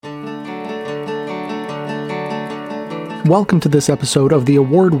Welcome to this episode of the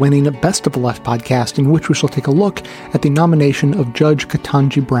award-winning Best of the Left podcast, in which we shall take a look at the nomination of Judge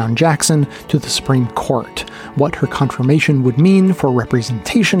Ketanji Brown Jackson to the Supreme Court, what her confirmation would mean for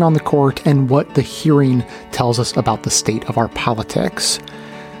representation on the court, and what the hearing tells us about the state of our politics.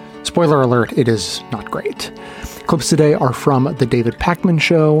 Spoiler alert, it is not great. Clips today are from The David Pakman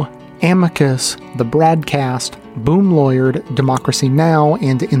Show, Amicus, The Bradcast, Boom Lawyered, Democracy Now!,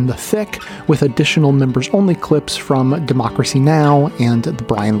 and In the Thick, with additional members-only clips from Democracy Now! And The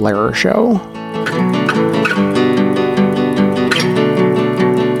Brian Lehrer Show.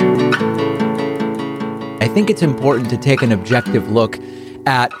 I think it's important to take an objective look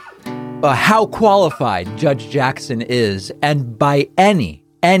at how qualified Judge Jackson is, and by any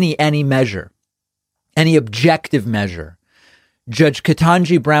measure, any objective measure, Judge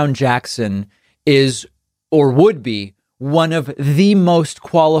Ketanji Brown Jackson is, or would be, one of the most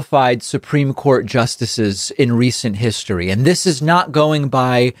qualified Supreme Court justices in recent history. And this is not going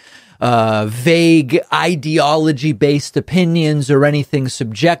by vague ideology-based opinions or anything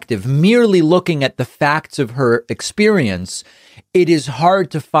subjective. Merely looking at the facts of her experience, it is hard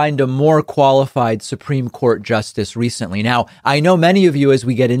to find a more qualified Supreme Court justice recently. Now, I know many of you, as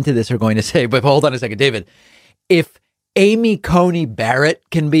we get into this, are going to say, but hold on a second, David, if Amy Coney Barrett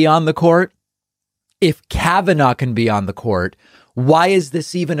can be on the court, if Kavanaugh can be on the court, why is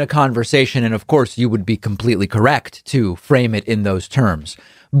this even a conversation? And of course, you would be completely correct to frame it in those terms.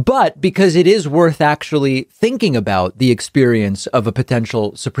 But because it is worth actually thinking about the experience of a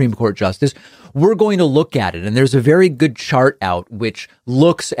potential Supreme Court justice, we're going to look at it. And there's a very good chart out which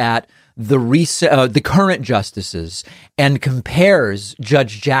looks at the current justices and compares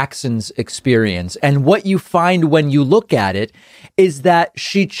Judge Jackson's experience. And what you find when you look at it is that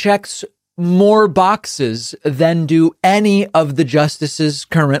she checks more boxes than do any of the justices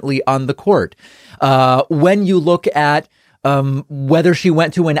currently on the court. When you look at whether she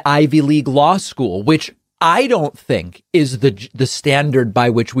went to an Ivy League law school, which I don't think is the standard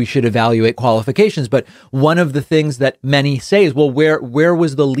by which we should evaluate qualifications. But one of the things that many say is, well, where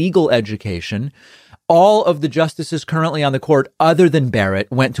was the legal education? All of the justices currently on the court, other than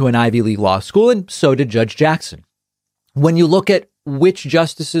Barrett, went to an Ivy League law school, and so did Judge Jackson. When you look at which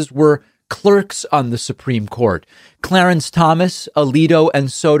justices were clerks on the Supreme Court, Clarence Thomas, Alito,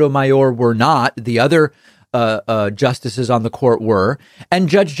 and Sotomayor were not. The other justices on the court were, and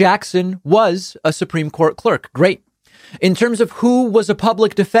Judge Jackson was a Supreme Court clerk. Great. In terms of who was a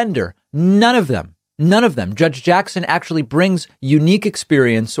public defender, none of them. Judge Jackson actually brings unique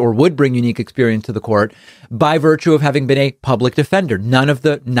experience, or would bring unique experience to the court by virtue of having been a public defender. None of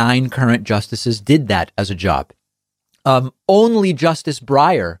the 9 current justices did that as a job. Only Justice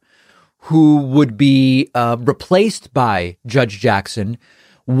Breyer, who would be replaced by Judge Jackson,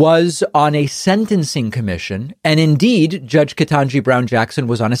 was on a sentencing commission, and indeed, Judge Ketanji Brown Jackson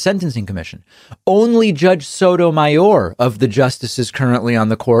was on a sentencing commission. Only Judge Sotomayor of the justices currently on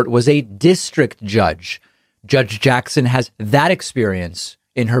the court was a district judge. Judge Jackson has that experience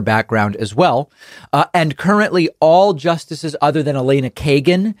in her background as well. And currently, all justices other than Elena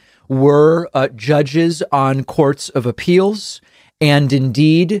Kagan were judges on courts of appeals. And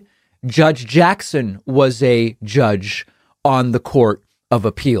indeed, Judge Jackson was a judge on the court of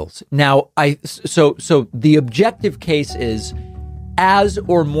appeals. Now, so the objective case is as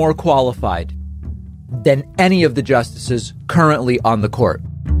or more qualified than any of the justices currently on the court.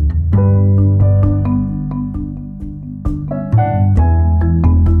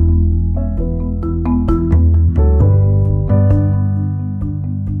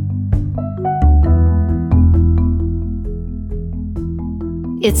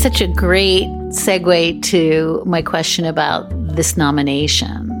 It's such a great segue to my question about this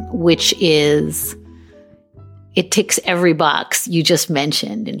nomination, which is, it ticks every box you just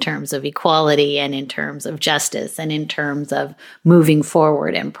mentioned in terms of equality and in terms of justice and in terms of moving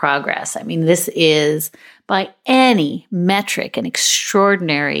forward and progress. I mean, this is, by any metric, an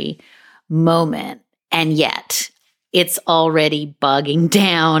extraordinary moment, and yet it's already bogging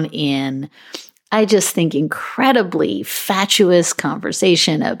down in, I just think, incredibly fatuous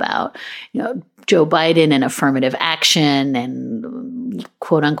conversation about, Joe Biden and affirmative action and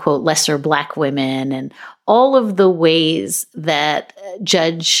quote unquote lesser Black women and all of the ways that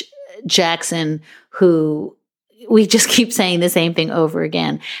Judge Jackson, who we just keep saying the same thing over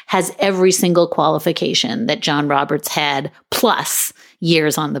again, has every single qualification that John Roberts had, plus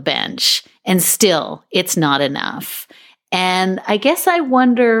years on the bench. And still, it's not enough. And I guess I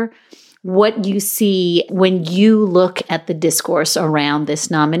wonder what you see when you look at the discourse around this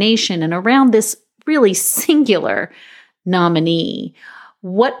nomination and around this really singular nominee.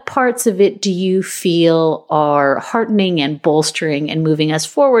 what parts of it do you feel are heartening and bolstering and moving us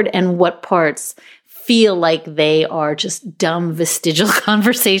forward? And what parts feel like they are just dumb vestigial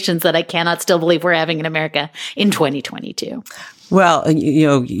conversations that I cannot still believe we're having in America in 2022? Well,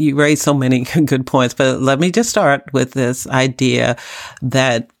 you raised so many good points, but let me just start with this idea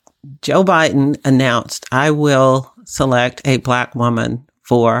that Joe Biden announced, I will select a Black woman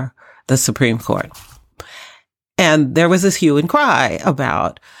for the Supreme Court. And there was this hue and cry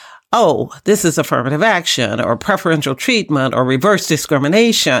about, oh, this is affirmative action or preferential treatment or reverse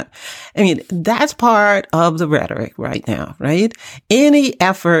discrimination. I mean, that's part of the rhetoric right now, right? Any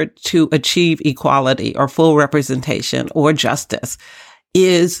effort to achieve equality or full representation or justice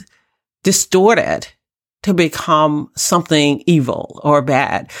is distorted to become something evil or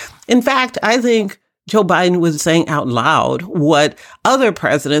bad. In fact, I think Joe Biden was saying out loud what other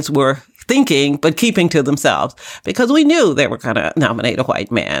presidents were thinking, but keeping to themselves, because we knew they were going to nominate a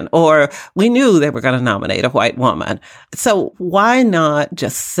white man, or we knew they were going to nominate a white woman. So why not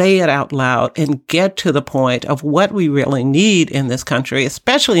just say it out loud and get to the point of what we really need in this country,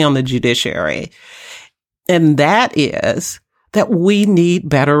 especially on the judiciary? And that is that we need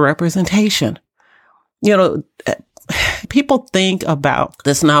better representation. People think about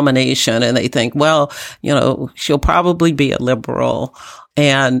this nomination and they think, well, she'll probably be a liberal.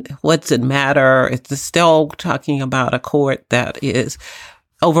 And what's it matter? It's still talking about a court that is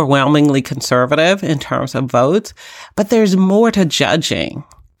overwhelmingly conservative in terms of votes. But there's more to judging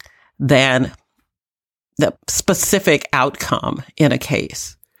than the specific outcome in a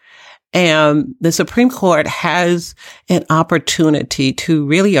case. And the Supreme Court has an opportunity to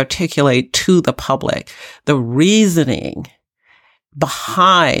really articulate to the public the reasoning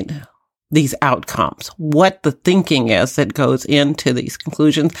behind these outcomes, what the thinking is that goes into these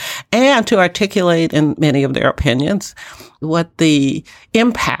conclusions, and to articulate in many of their opinions what the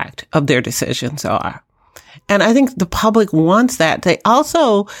impact of their decisions are. And I think the public wants that. They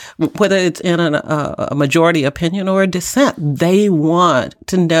also, whether it's in a majority opinion or a dissent, they want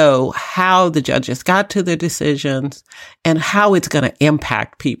to know how the judges got to their decisions and how it's going to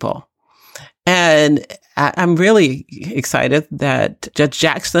impact people. And I'm really excited that Judge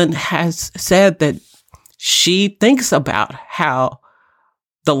Jackson has said that she thinks about how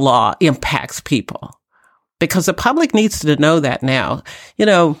the law impacts people, because the public needs to know that now.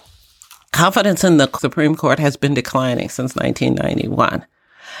 Confidence in the Supreme Court has been declining since 1991.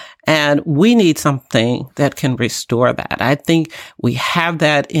 And we need something that can restore that. I think we have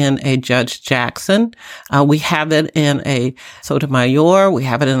that in a Judge Jackson. We have it in a Sotomayor. We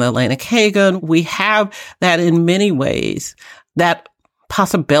have it in Elena Kagan. We have that in many ways, that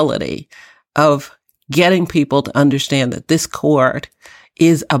possibility of getting people to understand that this court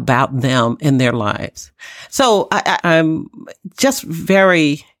is about them and their lives. So I'm just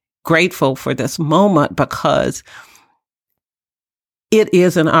very grateful for this moment, because it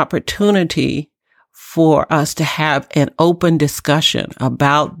is an opportunity for us to have an open discussion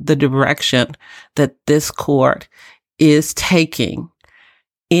about the direction that this court is taking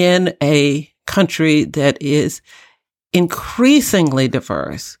in a country that is increasingly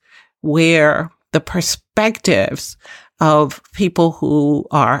diverse, where the perspectives of people who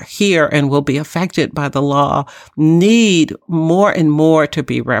are here and will be affected by the law need more and more to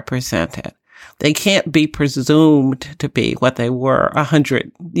be represented. They can't be presumed to be what they were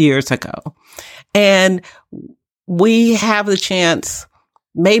 100 years ago. And we have the chance,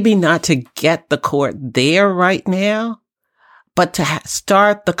 maybe not to get the court there right now, but to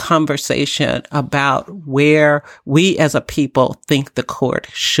start the conversation about where we as a people think the court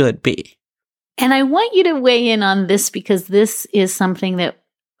should be. And I want you to weigh in on this, because this is something that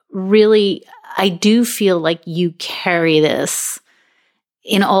really, I do feel like you carry this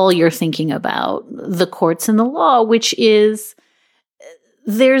in all you're thinking about the courts and the law, which is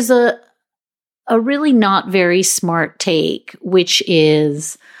there's a really not very smart take, which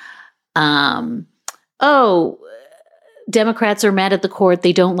is, Democrats are mad at the court.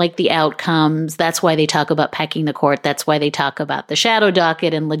 They don't like the outcomes. That's why they talk about packing the court. That's why they talk about the shadow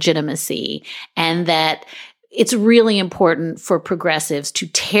docket and legitimacy. And that it's really important for progressives to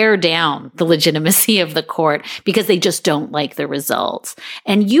tear down the legitimacy of the court because they just don't like the results.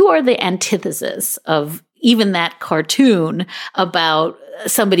 And you are the antithesis of even that cartoon about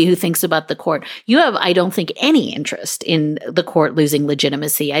somebody who thinks about the court. You have, I don't think, any interest in the court losing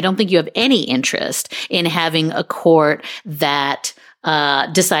legitimacy. I don't think you have any interest in having a court that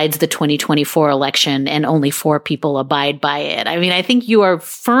decides the 2024 election and only 4 people abide by it. I mean, I think you are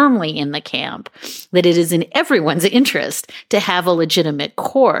firmly in the camp that it is in everyone's interest to have a legitimate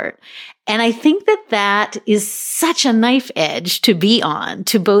court. And I think that that is such a knife edge to be on,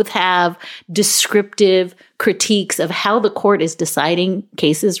 to both have descriptive critiques of how the court is deciding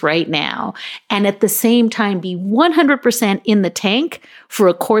cases right now, and at the same time be 100% in the tank for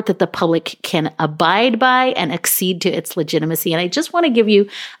a court that the public can abide by and accede to its legitimacy. And I just want to give you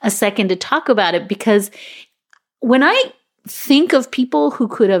a second to talk about it, because when I think of people who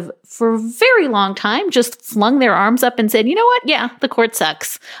could have, for a very long time, just flung their arms up and said, you know what? Yeah, the court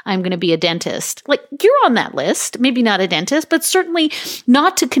sucks. I'm going to be a dentist. Like, you're on that list. Maybe not a dentist, but certainly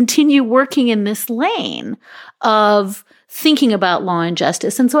not to continue working in this lane of thinking about law and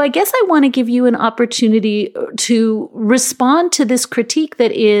justice. And so I guess I want to give you an opportunity to respond to this critique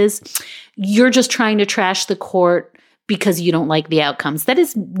that is, you're just trying to trash the court because you don't like the outcomes. That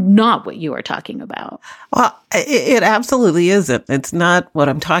is not what you are talking about. Well, it absolutely isn't. It's not what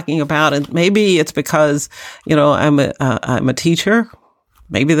I'm talking about. And maybe it's because, I'm a teacher.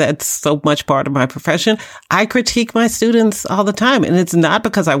 Maybe that's so much part of my profession. I critique my students all the time. And it's not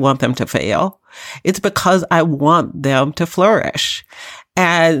because I want them to fail. It's because I want them to flourish.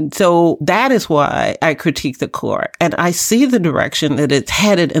 And so that is why I critique the court. And I see the direction that it's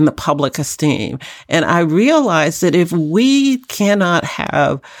headed in the public esteem. And I realize that if we cannot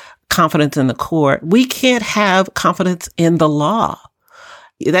have confidence in the court, we can't have confidence in the law.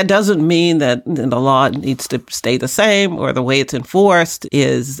 That doesn't mean that the law needs to stay the same or the way it's enforced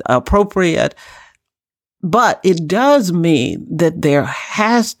is appropriate. But it does mean that there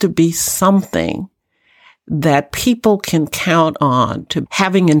has to be something that people can count on to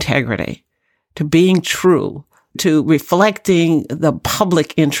having integrity, to being true, to reflecting the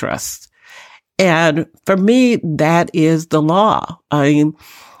public interest. And for me, that is the law. I mean,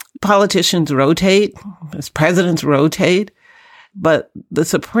 politicians rotate, as presidents rotate, but the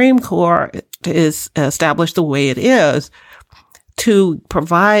Supreme Court is established the way it is to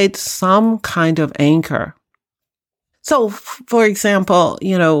provide some kind of anchor. So, for example,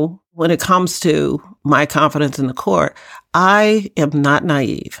 when it comes to my confidence in the court, I am not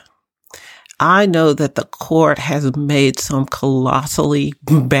naive. I know that the court has made some colossally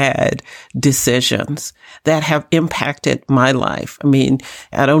bad decisions that have impacted my life. I mean,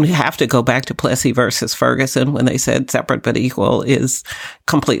 I don't have to go back to Plessy versus Ferguson when they said separate but equal is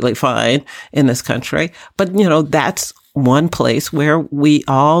completely fine in this country. But, that's one place where we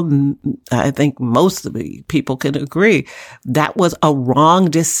all, I think most of the people can agree, that was a wrong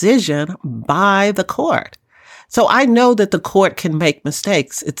decision by the court. So I know that the court can make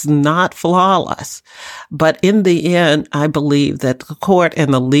mistakes. It's not flawless. But in the end, I believe that the court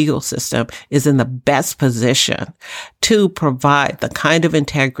and the legal system is in the best position to provide the kind of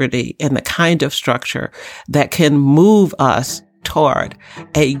integrity and the kind of structure that can move us toward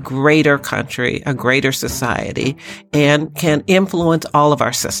a greater country, a greater society, and can influence all of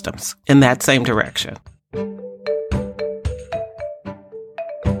our systems in that same direction.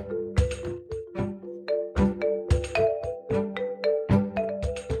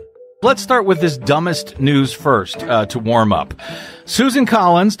 Let's start with this dumbest news first to warm up. Susan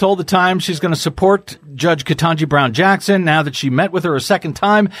Collins told The Times she's going to support Judge Ketanji Brown Jackson now that she met with her a second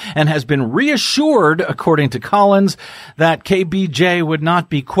time and has been reassured, according to Collins, that KBJ would not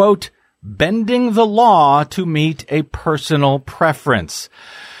be, quote, bending the law to meet a personal preference.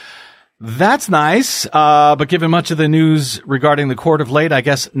 That's nice, but given much of the news regarding the court of late, I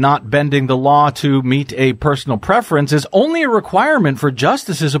guess not bending the law to meet a personal preference is only a requirement for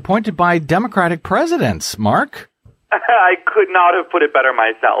justices appointed by Democratic presidents. Mark? I could not have put it better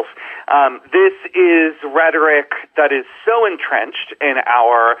myself. This is rhetoric that is so entrenched in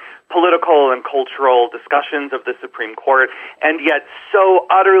our political and cultural discussions of the Supreme Court, and yet so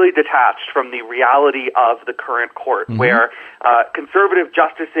utterly detached from the reality of the current court, where conservative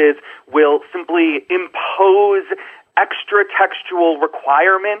justices will simply impose extra textual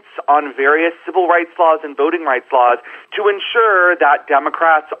requirements on various civil rights laws and voting rights laws to ensure that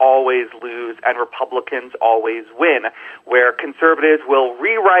Democrats always lose and Republicans always win, where conservatives will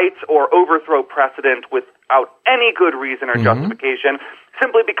rewrite or overthrow precedent without any good reason or justification,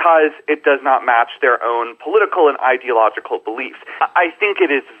 simply because it does not match their own political and ideological beliefs. I think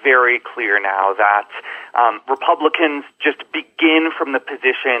it is very clear now that Republicans just begin from the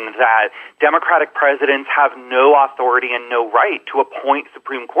position that Democratic presidents have no authority and no right to appoint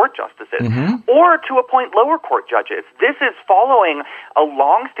Supreme Court justices or to appoint lower court judges. This is following a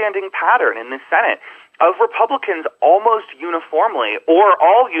long-standing pattern in the Senate of Republicans almost uniformly or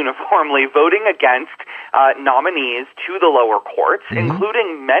all uniformly voting against nominees to the lower courts,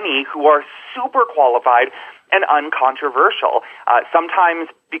 including many who are super qualified and uncontroversial,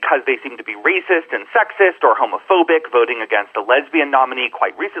 sometimes because they seem to be racist and sexist or homophobic, voting against a lesbian nominee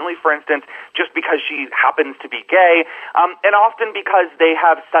quite recently, for instance, just because she happens to be gay, and often because they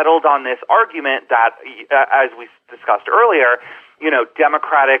have settled on this argument that, as we discussed earlier,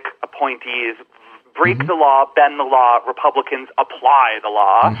 Democratic appointees break the law, bend the law, Republicans apply the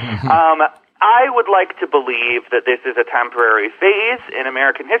law. I would like to believe that this is a temporary phase in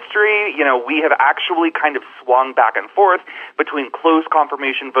American history. We have actually kind of swung back and forth between close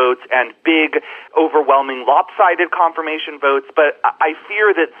confirmation votes and big, overwhelming, lopsided confirmation votes. But I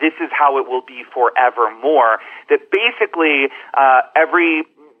fear that this is how it will be forevermore, that basically every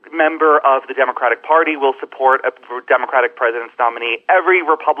member of the Democratic Party will support a Democratic president's nominee. Every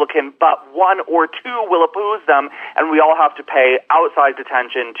Republican but one or two will oppose them, and we all have to pay outsized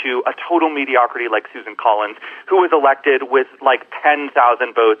attention to a total mediocrity like Susan Collins, who was elected with like 10,000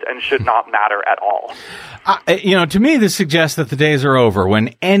 votes and should not matter at all. To me, this suggests that the days are over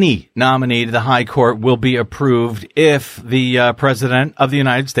when any nominee to the high court will be approved if the president of the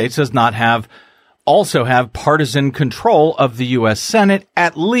United States does not also have partisan control of the U.S. Senate,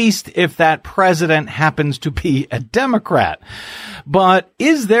 at least if that president happens to be a Democrat. But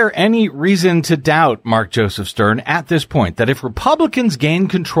is there any reason to doubt, Mark Joseph Stern, at this point, that if Republicans gain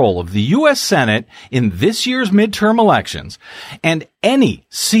control of the U.S. Senate in this year's midterm elections and any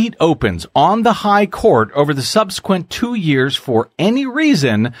seat opens on the high court over the subsequent 2 years for any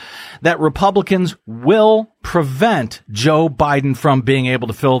reason, that Republicans will prevent Joe Biden from being able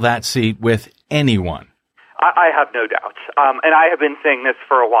to fill that seat with anyone? I have no doubt. And I have been saying this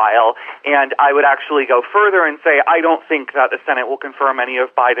for a while, and I would actually go further and say I don't think that the Senate will confirm any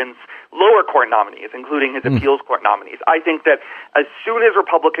of Biden's lower court nominees, including his appeals court nominees. I think that as soon as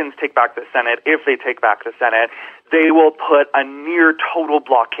Republicans take back the Senate, if they take back the Senate, they will put a near total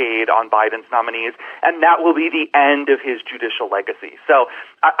blockade on Biden's nominees, and that will be the end of his judicial legacy. So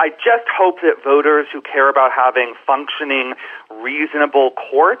I just hope that voters who care about having functioning, reasonable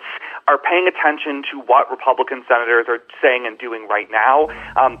courts are paying attention to what Republican senators are saying and doing right now,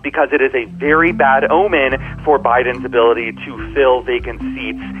 because it is a very bad omen for Biden's ability to fill vacant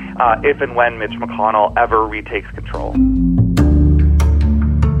seats if and when Mitch McConnell ever retakes control.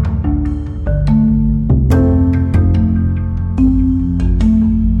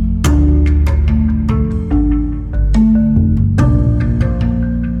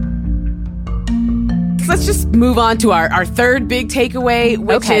 Let's just move on to our third big takeaway,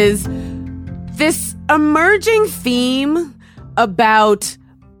 which is this emerging theme about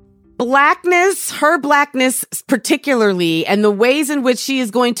blackness, her blackness particularly, and the ways in which she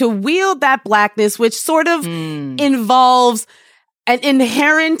is going to wield that blackness, which sort of involves an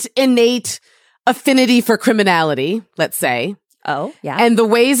inherent, innate affinity for criminality, let's say. Oh, yeah. And the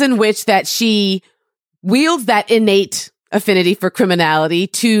ways in which that she wields that innate affinity for criminality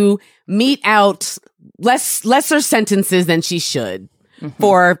to mete out lesser sentences than she should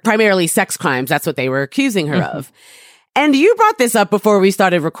for primarily sex crimes. That's what they were accusing her of. And you brought this up before we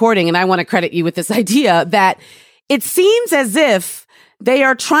started recording, and I want to credit you with this idea that it seems as if they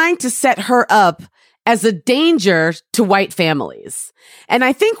are trying to set her up as a danger to white families. And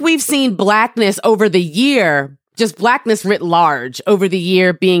I think we've seen blackness over the year, just blackness writ large over the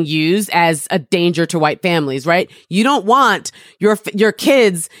year being used as a danger to white families, right? You don't want your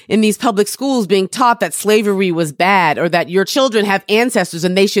kids in these public schools being taught that slavery was bad, or that your children have ancestors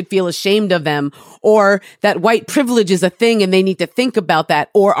and they should feel ashamed of them, or that white privilege is a thing and they need to think about that,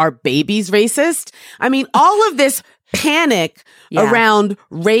 or are babies racist? I mean, all of this panic around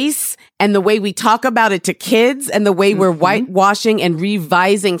race and the way we talk about it to kids and the way we're whitewashing and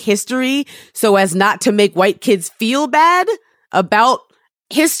revising history so as not to make white kids feel bad about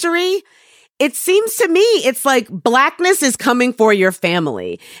history. It seems to me it's like blackness is coming for your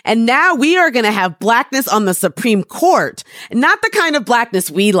family. And now we are going to have blackness on the Supreme Court. Not the kind of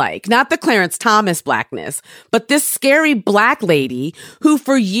blackness we like, not the Clarence Thomas blackness, but this scary black lady who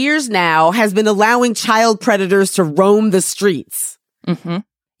for years now has been allowing child predators to roam the streets.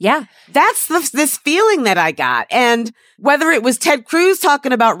 Yeah. That's this feeling that I got. And whether it was Ted Cruz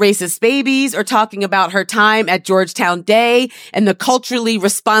talking about racist babies or talking about her time at Georgetown Day and the culturally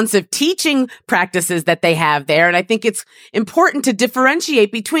responsive teaching practices that they have there. And I think it's important to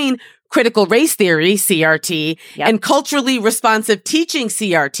differentiate between critical race theory, CRT, and culturally responsive teaching,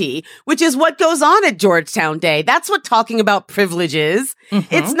 CRT, which is what goes on at Georgetown Day. That's what talking about privilege is.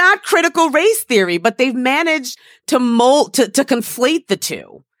 It's not critical race theory, but they've managed to conflate the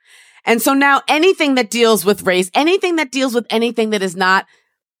two. And so now anything that deals with race, anything that deals with anything that is not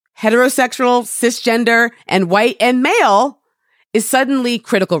heterosexual, cisgender, and white and male is suddenly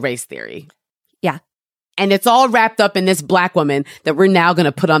critical race theory. Yeah. And it's all wrapped up in this black woman that we're now going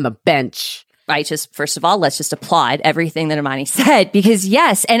to put on the bench. First of all, let's just applaud everything that Imani said, because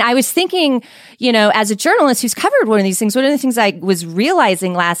yes. And I was thinking, as a journalist who's covered one of these things, one of the things I was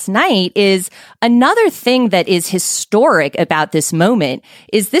realizing last night is another thing that is historic about this moment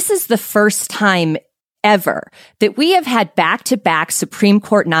is this is the first time ever that we have had back-to-back Supreme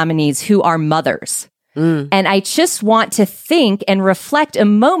Court nominees who are mothers. And I just want to think and reflect a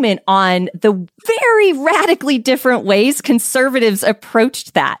moment on the very radically different ways conservatives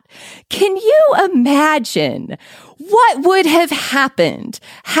approached that. Can you imagine what would have happened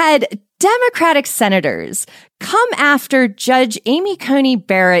had Democratic senators come after Judge Amy Coney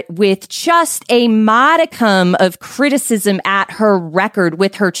Barrett with just a modicum of criticism at her record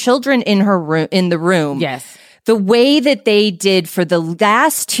with her children in the room? Yes. The way that they did for the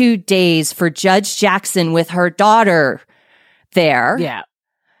last 2 days for Judge Jackson with her daughter there. Yeah.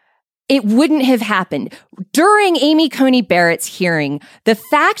 It wouldn't have happened. During Amy Coney Barrett's hearing, the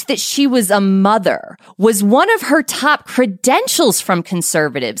fact that she was a mother was one of her top credentials from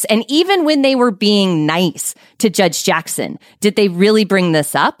conservatives. And even when they were being nice to Judge Jackson, did they really bring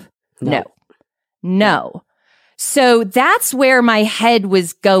this up? No. So that's where my head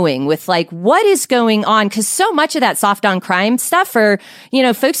was going with what is going on? Because so much of that soft on crime stuff for,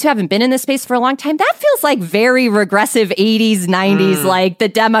 folks who haven't been in this space for a long time, that feels like very regressive 80s, 90s, like the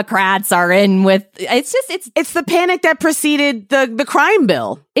Democrats are in with, It's the panic that preceded the crime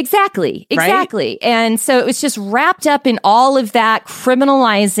bill. Exactly. Right? And so it was just wrapped up in all of that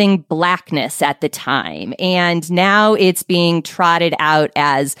criminalizing blackness at the time. And now it's being trotted out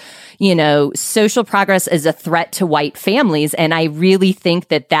as, social progress as a threat to white families. And I really think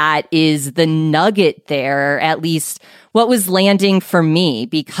that is the nugget there, at least what was landing for me,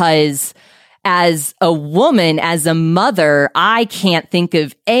 because as a woman, as a mother, I can't think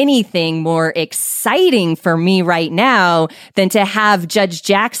of anything more exciting for me right now than to have Judge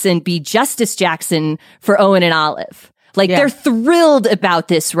Jackson be Justice Jackson for Owen and Olive. They're thrilled about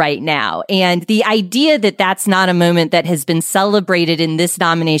this right now. And the idea that that's not a moment that has been celebrated in this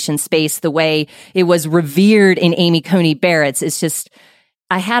nomination space the way it was revered in Amy Coney Barrett's is just,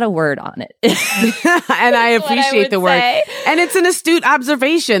 I had a word on it. And I appreciate the word. And it's an astute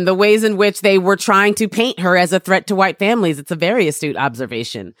observation, the ways in which they were trying to paint her as a threat to white families. It's a very astute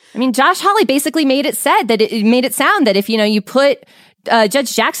observation. I mean, Josh Hawley basically made it sound that if, you put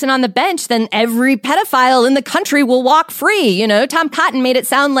Judge Jackson on the bench, then every pedophile in the country will walk free. Tom Cotton made it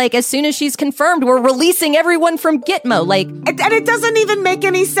sound like as soon as she's confirmed, we're releasing everyone from Gitmo. And it doesn't even make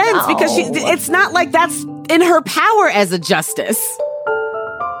any sense because it's not like that's in her power as a justice.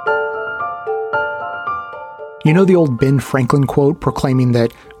 You know the old Ben Franklin quote proclaiming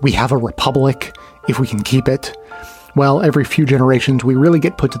that we have a republic if we can keep it? Well, every few generations, we really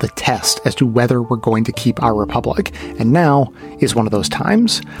get put to the test as to whether we're going to keep our republic. And now is one of those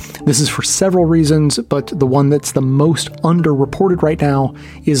times. This is for several reasons, but the one that's the most underreported right now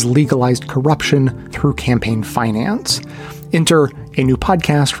is legalized corruption through campaign finance. Enter a new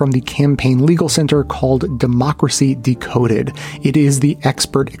podcast from the Campaign Legal Center called Democracy Decoded. It is the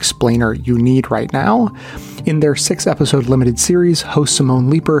expert explainer you need right now. In their 6-episode limited series, host Simone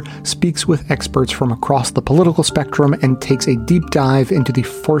Leeper speaks with experts from across the political spectrum and takes a deep dive into the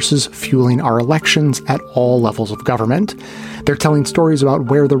forces fueling our elections at all levels of government. They're telling stories about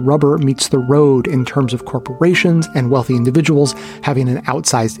where the rubber meets the road in terms of corporations and wealthy individuals having an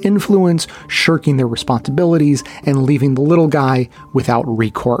outsized influence, shirking their responsibilities, and leaving the little guy without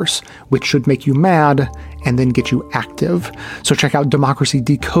recourse, which should make you mad and then get you active. So check out Democracy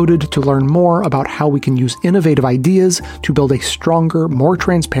Decoded to learn more about how we can use innovative ideas to build a stronger, more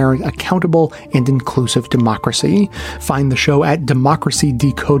transparent, accountable, and inclusive democracy. Find the show at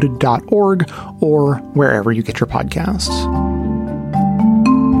democracydecoded.org or wherever you get your podcasts.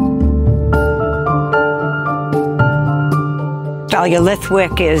 Dahlia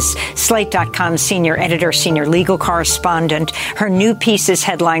Lithwick is Slate.com's senior editor, senior legal correspondent. Her new piece is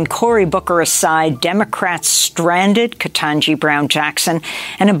headlined, Cory Booker Aside, Democrats Stranded Ketanji Brown Jackson.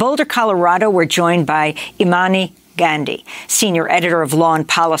 And in Boulder, Colorado, we're joined by Imani Gandhi, senior editor of law and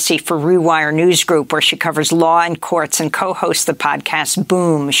policy for Rewire News Group, where she covers law and courts and co-hosts the podcast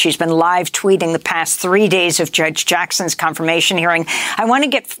Boom. She's been live tweeting the past 3 days of Judge Jackson's confirmation hearing. I want to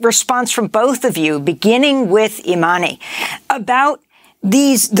get response from both of you, beginning with Imani, about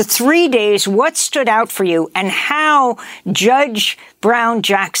the 3 days, what stood out for you and how Judge Brown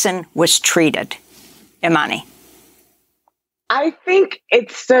Jackson was treated. Imani. I think it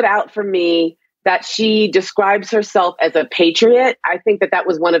stood out for me that she describes herself as a patriot. I think that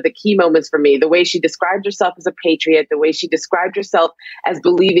was one of the key moments for me. The way she described herself as a patriot, the way she described herself as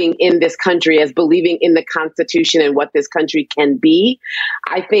believing in this country, as believing in the Constitution and what this country can be.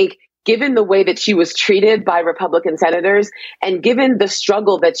 I think given the way that she was treated by Republican senators and given the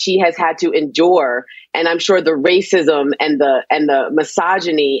struggle that she has had to endure, and I'm sure the racism and the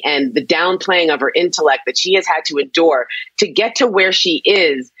misogyny and the downplaying of her intellect that she has had to endure to get to where she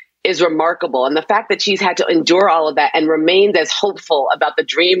is remarkable. And the fact that she's had to endure all of that and remains as hopeful about the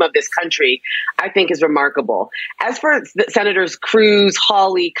dream of this country, I think is remarkable. As for Senators Cruz,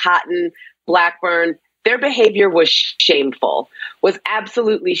 Hawley, Cotton, Blackburn, their behavior was shameful, was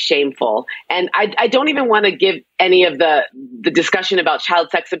absolutely shameful. And I don't even want to give any of the discussion about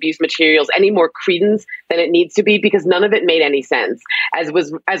child sex abuse materials any more credence than it needs to be, because none of it made any sense. As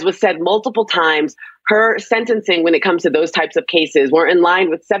was said multiple times, her sentencing when it comes to those types of cases were in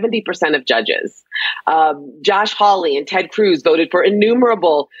line with 70% of judges. Josh Hawley and Ted Cruz voted for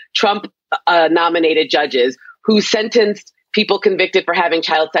innumerable Trump nominated judges who sentenced people convicted for having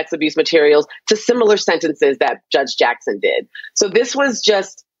child sex abuse materials to similar sentences that Judge Jackson did. So this was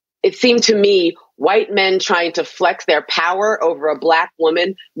just, it seemed to me, white men trying to flex their power over a Black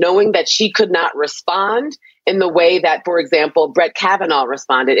woman, knowing that she could not respond in the way that, for example, Brett Kavanaugh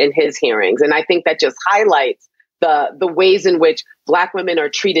responded in his hearings. And I think that just highlights the ways in which Black women are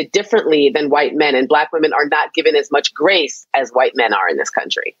treated differently than white men, and Black women are not given as much grace as white men are in this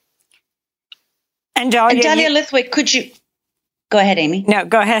country. And Dahlia Lithwick, could you... Go ahead, Amy. No,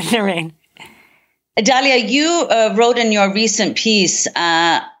 go ahead, Noreen. Dahlia, you wrote in your recent piece,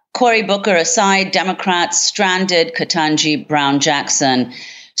 Cory Booker aside, Democrats stranded Ketanji Brown Jackson.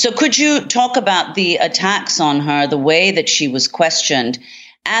 So could you talk about the attacks on her, the way that she was questioned,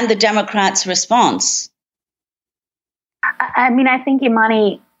 and the Democrats' response? I mean, I think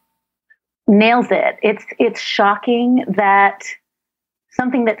Imani nails it. It's shocking that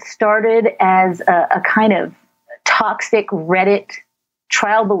something that started as a kind of toxic Reddit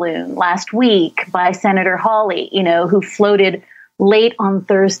trial balloon last week by Senator Hawley, who floated late on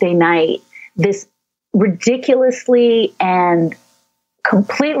Thursday night this ridiculously and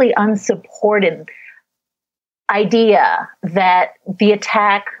completely unsupported idea that the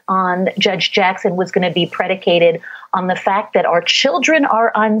attack on Judge Jackson was going to be predicated on the fact that our children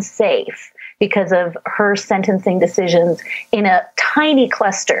are unsafe because of her sentencing decisions in a tiny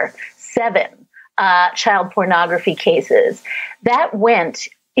cluster, 7 child pornography cases. That went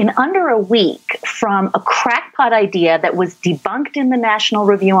in under a week from a crackpot idea that was debunked in the National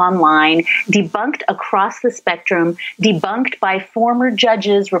Review Online, debunked across the spectrum, debunked by former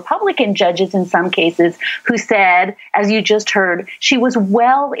judges, Republican judges in some cases, who said, as you just heard, she was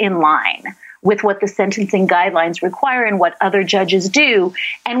well in line with what the sentencing guidelines require and what other judges do.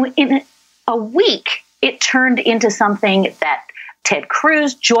 And in a week, it turned into something that Ted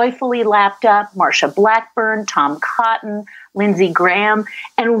Cruz joyfully lapped up, Marsha Blackburn, Tom Cotton, Lindsey Graham,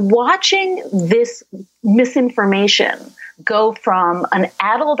 and watching this misinformation go from an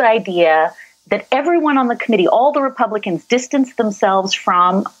addled idea that everyone on the committee, all the Republicans, distanced themselves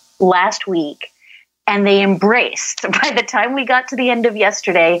from last week, and they embraced. By the time we got to the end of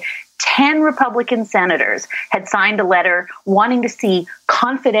yesterday, 10 Republican senators had signed a letter wanting to see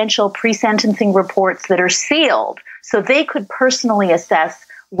confidential pre-sentencing reports that are sealed so they could personally assess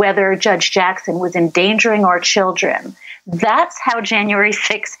whether Judge Jackson was endangering our children. That's how January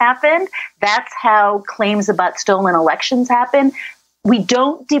 6th happened. That's how claims about stolen elections happen. We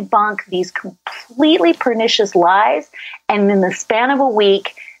don't debunk these completely pernicious lies. And in the span of a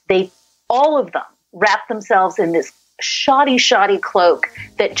week, all of them wrap themselves in this shoddy cloak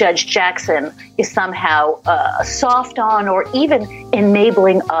that Judge Jackson is somehow soft on or even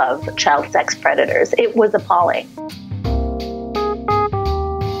enabling of child sex predators. It was appalling.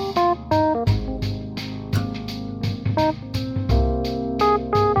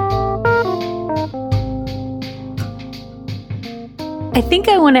 I think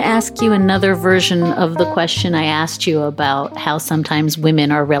I want to ask you another version of the question I asked you about how sometimes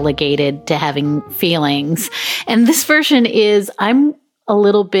women are relegated to having feelings. And this version is, I'm a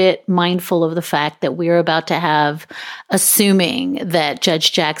little bit mindful of the fact that we're about to have, assuming that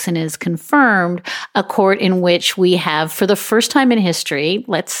Judge Jackson is confirmed, a court in which we have, for the first time in history,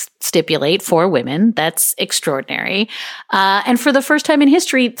 let's stipulate 4 women. That's extraordinary. And for the first time in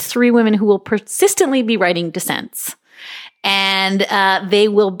history, 3 women who will persistently be writing dissents. And they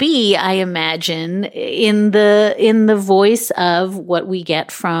will be, I imagine, in the voice of what we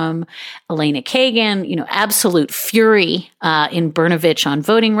get from Elena Kagan, absolute fury in Brnovich on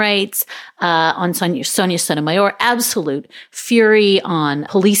voting rights, on Sonia Sotomayor, absolute fury on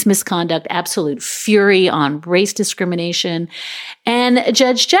police misconduct, absolute fury on race discrimination. And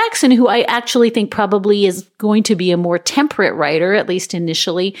Judge Jackson, who I actually think probably is going to be a more temperate writer, at least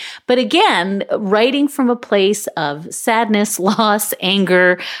initially, but again, writing from a place of sadness, loss,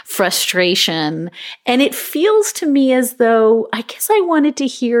 anger, frustration. And it feels to me as though, I guess I wanted to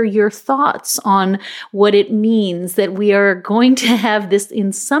hear your thoughts on what it means that we are going to have this,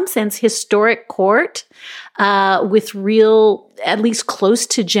 in some sense, historic court with real, at least close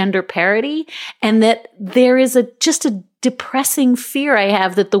to gender parity, and that there is just a depressing fear I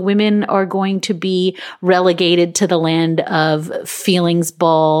have that the women are going to be relegated to the land of feelings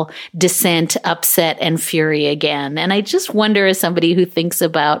ball, dissent, upset, and fury again. And I just wonder, as somebody who thinks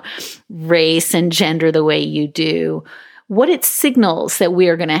about race and gender the way you do, what it signals that we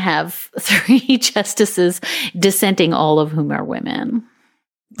are going to have 3 justices dissenting, all of whom are women.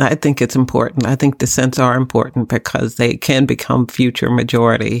 I think it's important. I think dissents are important because they can become future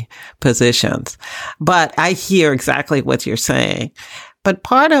majority positions. But I hear exactly what you're saying. But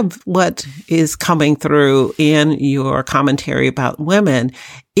part of what is coming through in your commentary about women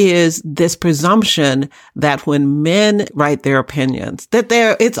is this presumption that when men write their opinions, that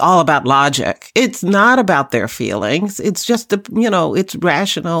it's all about logic. It's not about their feelings. It's just, it's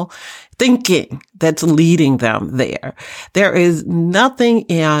rational thinking that's leading them there. There is nothing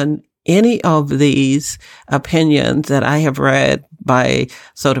in any of these opinions that I have read by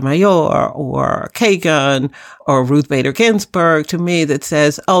Sotomayor or Kagan or Ruth Bader Ginsburg to me that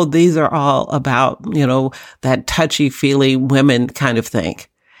says, oh, these are all about, that touchy-feely women kind of thing.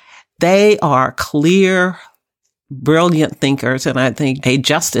 They are clear, brilliant thinkers, and I think a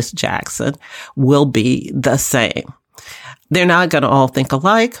Justice Jackson will be the same. They're not going to all think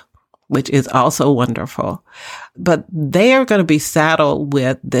alike, which is also wonderful. But they are going to be saddled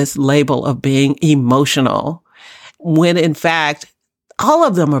with this label of being emotional, when in fact, all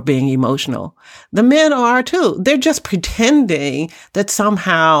of them are being emotional. The men are too. They're just pretending that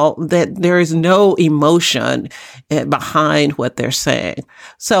somehow that there is no emotion behind what they're saying.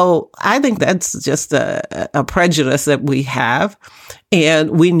 So I think that's just a prejudice that we have.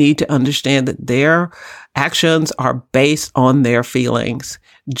 And we need to understand that their actions are based on their feelings,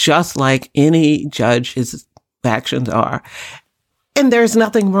 just like any judge's actions are. And there's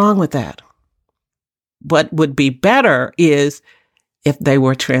nothing wrong with that. What would be better is if they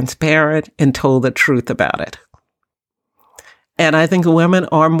were transparent and told the truth about it. And I think women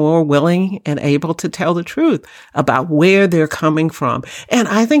are more willing and able to tell the truth about where they're coming from. And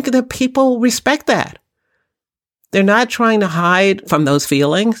I think that people respect that. They're not trying to hide from those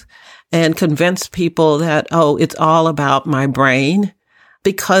feelings and convince people that, oh, it's all about my brain,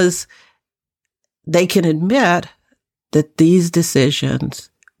 because they can admit that these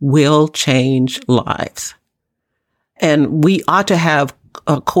decisions will change lives. And we ought to have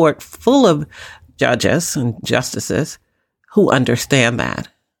a court full of judges and justices who understand that.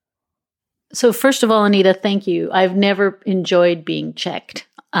 So first of all, Anita, thank you. I've never enjoyed being checked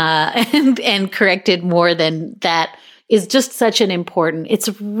and corrected more than that. Is just such an important, it's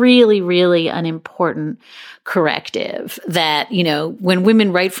really, really an important corrective that, when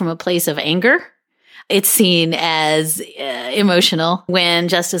women write from a place of anger, it's seen as emotional. When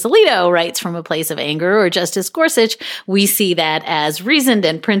Justice Alito writes from a place of anger, or Justice Gorsuch, we see that as reasoned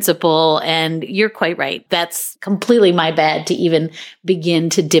and principle. And you're quite right. That's completely my bad to even begin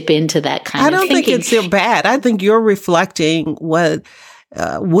to dip into that kind of thinking. I don't think it's your bad. I think you're reflecting what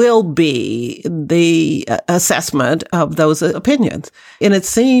will be the assessment of those opinions. And it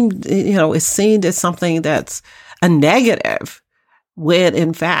seemed, it's seen as something that's a negative, when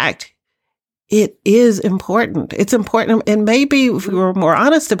in fact, it is important. It's important. And maybe if we were more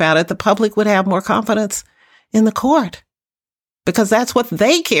honest about it, the public would have more confidence in the court, because that's what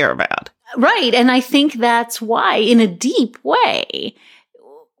they care about. Right. And I think that's why, in a deep way,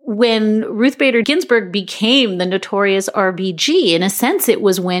 when Ruth Bader Ginsburg became the notorious RBG, in a sense, it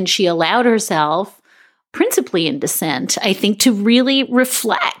was when she allowed herself, principally in dissent, I think, to really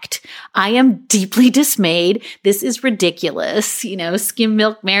reflect. I am deeply dismayed. This is ridiculous. Skim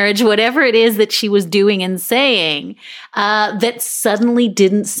milk marriage, whatever it is that she was doing and saying, that suddenly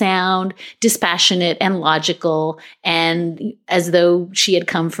didn't sound dispassionate and logical and as though she had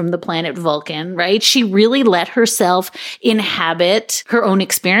come from the planet Vulcan, right? She really let herself inhabit her own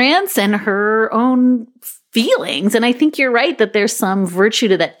experience and her own feelings. And I think you're right that there's some virtue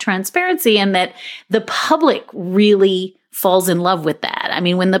to that transparency, and that the public really falls in love with that. I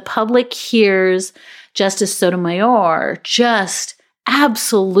mean, when the public hears Justice Sotomayor just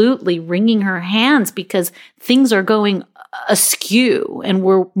absolutely wringing her hands because things are going askew and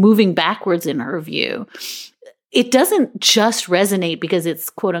we're moving backwards in her view, it doesn't just resonate because it's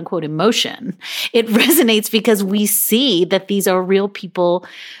quote unquote emotion. It resonates because we see that these are real people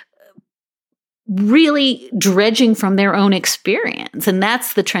really dredging from their own experience. And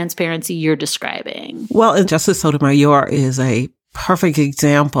that's the transparency you're describing. Well, and Justice Sotomayor is a perfect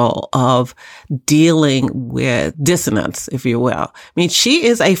example of dealing with dissonance, if you will. I mean, she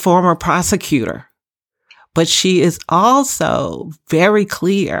is a former prosecutor, but she is also very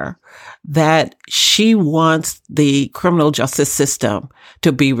clear that she wants the criminal justice system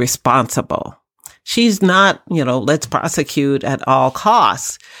to be responsible. She's not, let's prosecute at all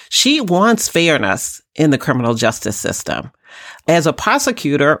costs. She wants fairness in the criminal justice system. As a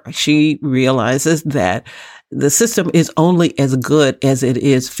prosecutor, she realizes that the system is only as good as it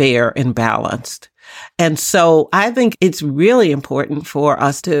is fair and balanced. And so I think it's really important for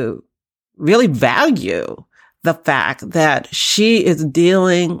us to really value the fact that she is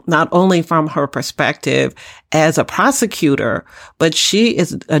dealing not only from her perspective as a prosecutor, but she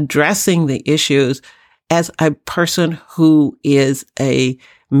is addressing the issues as a person who is a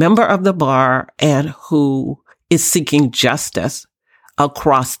member of the bar and who is seeking justice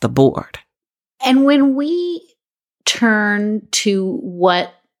across the board. And when we turn to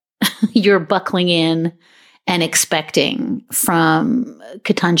what you're buckling in and expecting from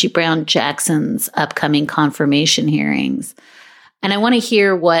Ketanji Brown Jackson's upcoming confirmation hearings, and I want to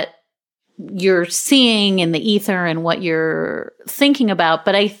hear what you're seeing in the ether and what you're thinking about,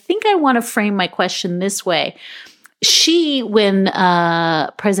 but I think I want to frame my question this way. She, when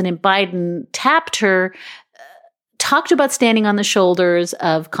President Biden tapped her, talked about standing on the shoulders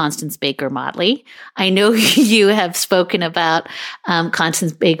of Constance Baker Motley. I know you have spoken about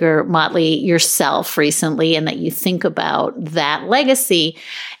Constance Baker Motley yourself recently and that you think about that legacy.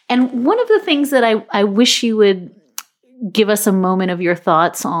 And one of the things that I wish you would give us a moment of your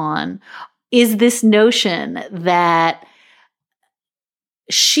thoughts on is this notion that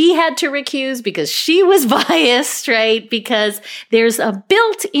she had to recuse because she was biased, right? Because there's a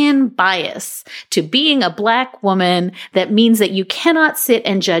built-in bias to being a Black woman that means that you cannot sit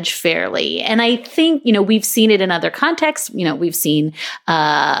and judge fairly. And I think, we've seen it in other contexts. We've seen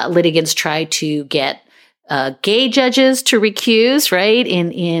litigants try to get gay judges to recuse, right?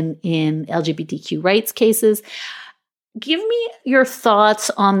 In LGBTQ rights cases. Give me your thoughts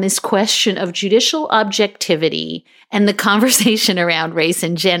on this question of judicial objectivity and the conversation around race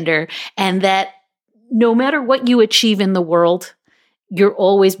and gender, and that no matter what you achieve in the world, you're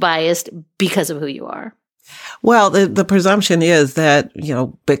always biased because of who you are. Well, the presumption is that,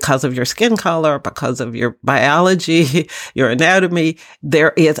 because of your skin color, because of your biology, your anatomy,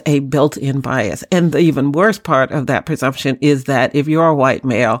 there is a built-in bias. And the even worse part of that presumption is that if you're a white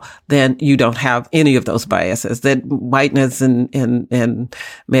male, then you don't have any of those biases, that whiteness and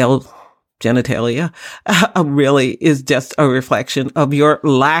male genitalia really is just a reflection of your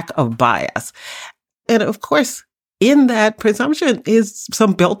lack of bias. And of course, in that presumption is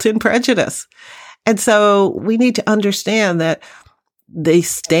some built-in prejudice. And so we need to understand that the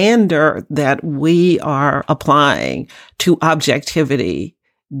standard that we are applying to objectivity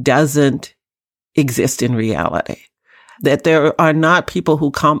doesn't exist in reality. That there are not people who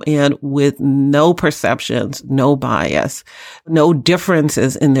come in with no perceptions, no bias, no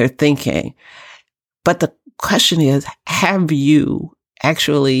differences in their thinking. But the question is, have you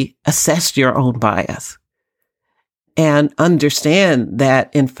actually assessed your own bias? And understand that,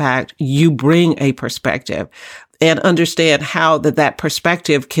 in fact, you bring a perspective, and understand how that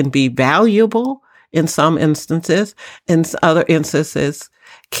perspective can be valuable in some instances, in other instances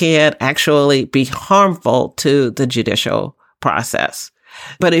can actually be harmful to the judicial process.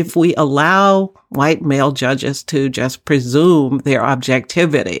 But if we allow white male judges to just presume their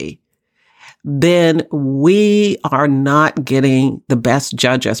objectivity, then we are not getting the best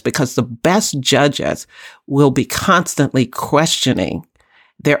judges, because the best judges will be constantly questioning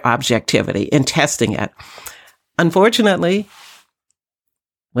their objectivity and testing it. Unfortunately,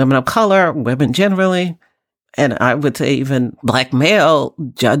 women of color, women generally, and I would say even Black male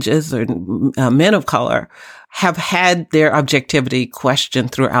judges or men of color have had their objectivity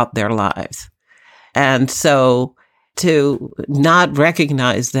questioned throughout their lives. And so to not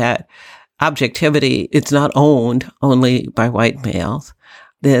recognize that objectivity, it's not owned only by white males,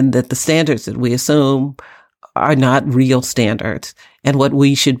 then that the standards that we assume are not real standards. And what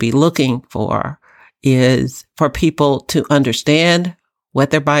we should be looking for is for people to understand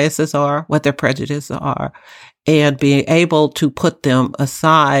what their biases are, what their prejudices are, and being able to put them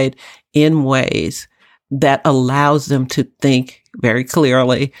aside in ways that allows them to think very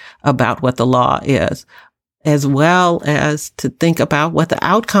clearly about what the law is, as well as to think about what the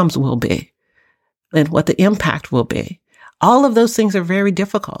outcomes will be and what the impact will be. All of those things are very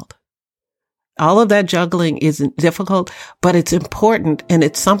difficult. All of that juggling is difficult, but it's important, and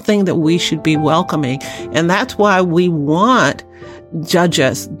it's something that we should be welcoming. And that's why we want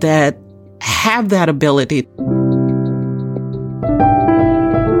judges that have that ability.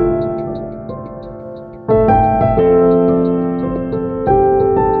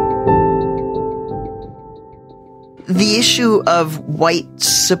 The issue of white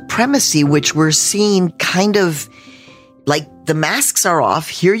supremacy, which we're seeing kind of like the masks are off,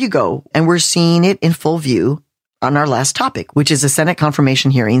 here you go. And we're seeing it in full view on our last topic, which is the Senate confirmation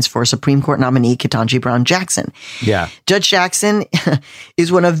hearings for Supreme Court nominee Ketanji Brown Jackson. Yeah. Judge Jackson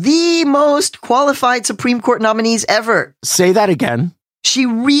is one of the most qualified Supreme Court nominees ever. Say that again. She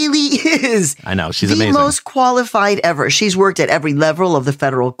really is. I know. She's the amazing. most qualified ever. She's worked at every level of the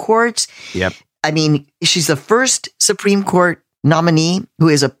federal courts. Yep. I mean, she's the first Supreme Court nominee who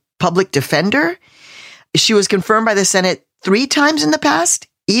is a public defender. She was confirmed by the Senate 3 times in the past,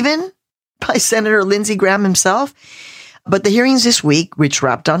 even by Senator Lindsey Graham himself. But the hearings this week, which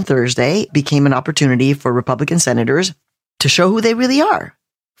wrapped on Thursday, became an opportunity for Republican senators to show who they really are.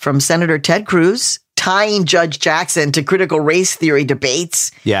 From Senator Ted Cruz tying Judge Jackson to critical race theory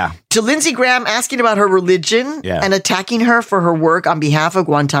debates, to Lindsey Graham asking about her religion and attacking her for her work on behalf of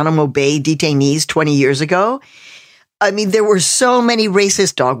Guantanamo Bay detainees 20 years ago. I mean, there were so many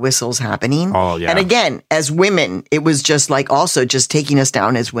racist dog whistles happening. Oh, yeah. And again, as women, it was just like also just taking us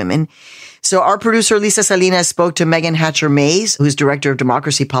down as women. So our producer, Lisa Salinas, spoke to Megan Hatcher-Mays, who's director of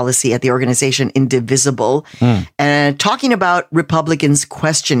democracy policy at the organization Indivisible, and talking about Republicans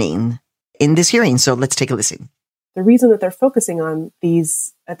questioning in this hearing. So let's take a listen. The reason that they're focusing on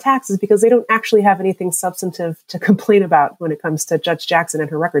these attacks is because they don't actually have anything substantive to complain about when it comes to Judge Jackson and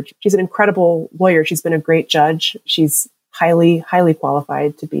her record. She's an incredible lawyer. She's been a great judge. She's highly, highly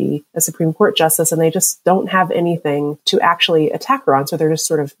qualified to be a Supreme Court justice, and they just don't have anything to actually attack her on. So they're just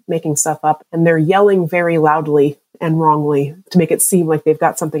sort of making stuff up, and they're yelling very loudly and wrongly to make it seem like they've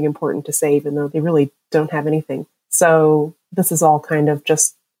got something important to say, even though they really don't have anything. So this is all kind of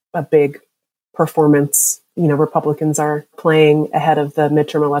just a big performance. You know, Republicans are playing ahead of the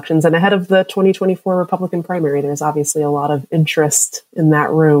midterm elections and ahead of the 2024 Republican primary. There's obviously a lot of interest in that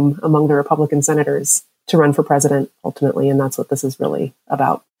room among the Republican senators to run for president ultimately. And that's what this is really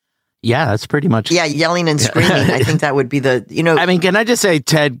about. Yeah, that's pretty much. Yeah, yelling and screaming. I think that would be the, you know. I mean, can I just say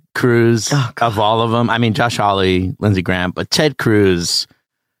Ted Cruz of all of them? I mean, Josh Hawley, Lindsey Graham, but Ted Cruz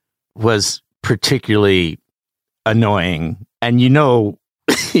was particularly annoying. And you know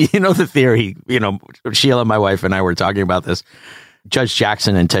the theory, Sheila, my wife, and I were talking about this. Judge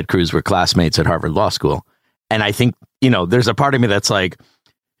Jackson and Ted Cruz were classmates at Harvard Law School. And I think, there's a part of me that's like,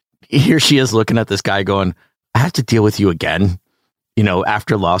 here she is looking at this guy going, I have to deal with you again,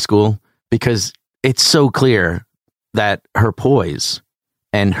 after law school, because it's so clear that her poise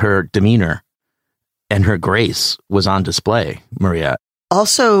and her demeanor and her grace was on display, Maria.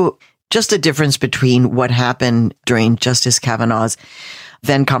 Also, just a difference between what happened during Justice Kavanaugh's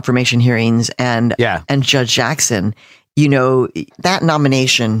then confirmation hearings and Judge Jackson. That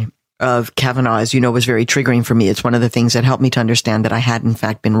nomination of Kavanaugh, as was very triggering for me. It's one of the things that helped me to understand that I had in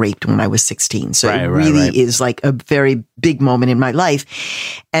fact been raped when I was 16. So it really is like a very big moment in my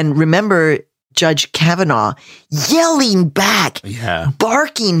life. And remember Judge Kavanaugh yelling back,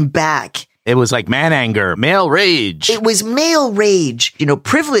 barking back. It was like man anger, male rage. It was male rage,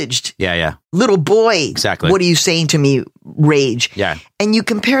 privileged. Yeah. Little boy. Exactly. What are you saying to me? Rage. Yeah. And you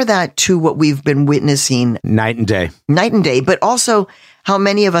compare that to what we've been witnessing. Night and day. But also how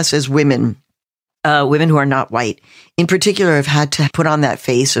many of us as women who are not white in particular have had to put on that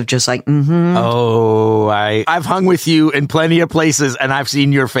face of just like, Oh, I've hung with you in plenty of places and I've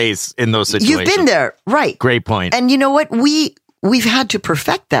seen your face in those situations. You've been there. Right. Great point. And you know what? We've had to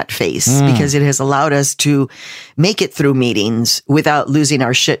perfect that face because it has allowed us to make it through meetings without losing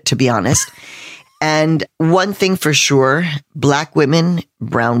our shit, to be honest. And one thing for sure, Black women,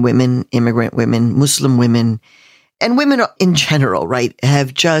 brown women, immigrant women, Muslim women, and women in general, right,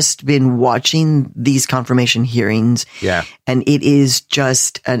 have just been watching these confirmation hearings. Yeah. And it is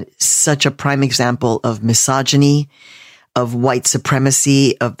just such a prime example of misogyny, of white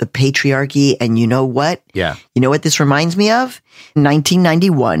supremacy, of the patriarchy. And you know what? Yeah. You know what this reminds me of?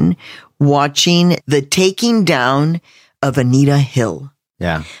 1991, watching the taking down of Anita Hill.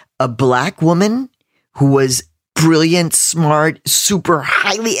 Yeah. A Black woman who was brilliant, smart, super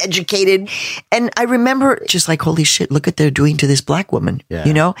highly educated. And I remember just like, holy shit, look what they're doing to this black woman,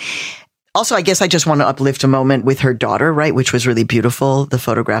 you know? Also, I guess I just want to uplift a moment with her daughter, right? Which was really beautiful. The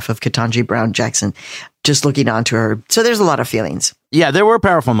photograph of Ketanji Brown Jackson, just looking onto her. So there's a lot of feelings. Yeah, there were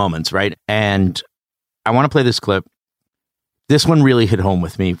powerful moments, right? And I want to play this clip. This one really hit home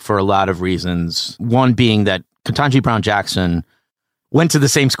with me for a lot of reasons. One being that Ketanji Brown Jackson went to the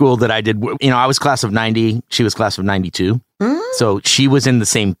same school that I did. You know, I was class of 90. She was class of 92. So she was in the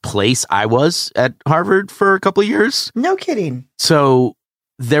same place I was at Harvard for a couple of years. No kidding. So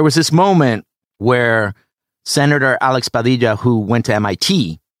there was this moment where Senator Alex Padilla, who went to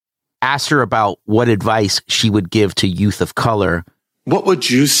MIT, asked her about what advice she would give to youth of color. What would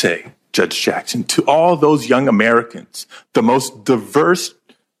you say, Judge Jackson, to all those young Americans, the most diverse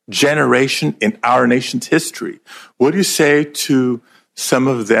generation in our nation's history? What do you say to some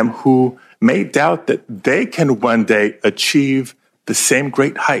of them who may doubt that they can one day achieve the same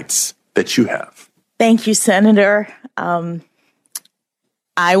great heights that you have? Thank you, Senator.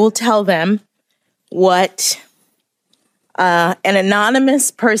 I will tell them what an anonymous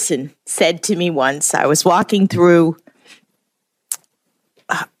person said to me once. I was walking through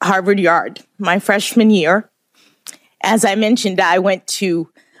Harvard Yard my freshman year. As I mentioned, I went to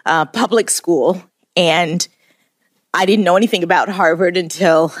public school, and I didn't know anything about Harvard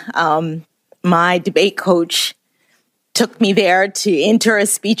until my debate coach took me there to enter a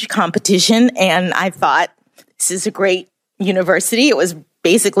speech competition, and I thought, this is a great university. It was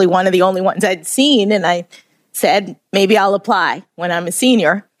basically one of the only ones I'd seen, and I said, maybe I'll apply when I'm a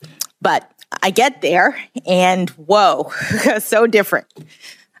senior. But I get there, and whoa, so different.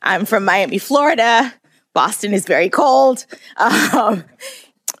 I'm from Miami, Florida. Boston is very cold.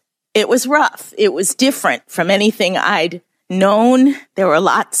 It was rough. It was different from anything I'd known. There were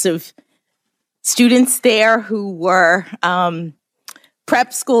lots of students there who were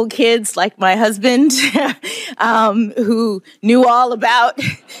prep school kids like my husband, who knew all about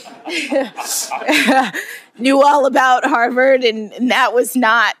Harvard, and that was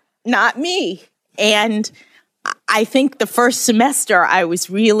not me. And I think the first semester I was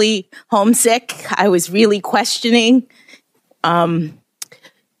really homesick. I was really questioning,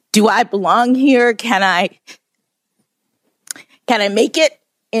 do I belong here? Can I make it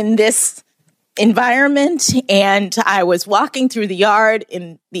in this environment? And I was walking through the yard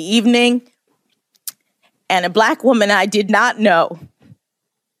in the evening, and a Black woman I did not know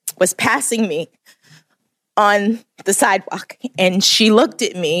was passing me on the sidewalk. And she looked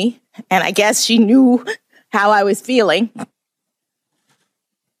at me, and I guess she knew how I was feeling.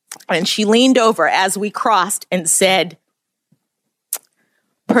 And she leaned over as we crossed and said,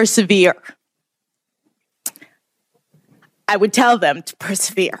 persevere. I would tell them to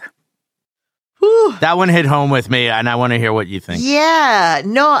persevere. Whew. That one hit home with me, and I want to hear what you think. Yeah,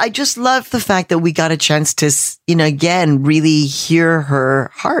 no, I just love the fact that we got a chance to, again, really hear her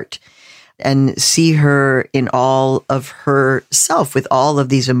heart and see her in all of herself with all of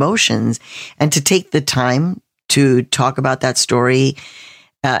these emotions, and to take the time to talk about that story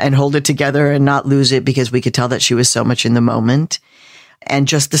and hold it together and not lose it, because we could tell that she was so much in the moment, and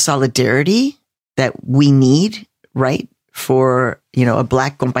just the solidarity that we need, right? For, a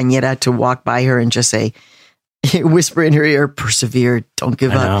Black compañera to walk by her and just say, whisper in her ear, persevere, don't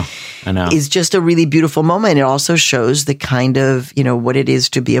give up. I know. Is just a really beautiful moment. It also shows the kind of, what it is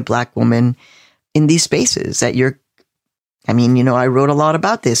to be a Black woman in these spaces that I wrote a lot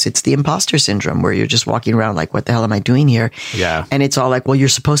about this. It's the imposter syndrome, where you're just walking around like, what the hell am I doing here? Yeah. And it's all like, well, you're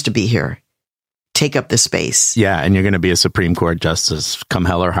supposed to be here. Take up the space. Yeah. And you're going to be a Supreme Court justice come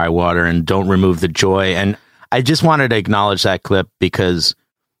hell or high water, and don't remove the joy. And I just wanted to acknowledge that clip because,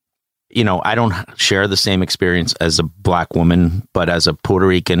 I don't share the same experience as a Black woman, but as a Puerto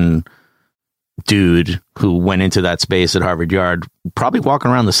Rican dude who went into that space at Harvard Yard, probably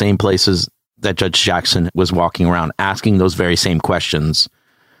walking around the same places that Judge Jackson was walking around, asking those very same questions.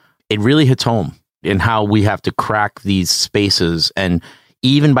 It really hits home in how we have to crack these spaces. And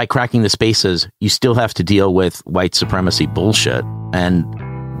even by cracking the spaces, you still have to deal with white supremacy bullshit. And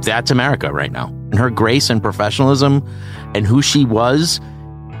that's America right now. And her grace and professionalism and who she was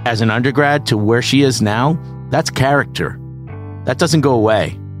as an undergrad to where she is now, that's character. That doesn't go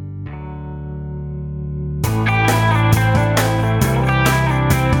away.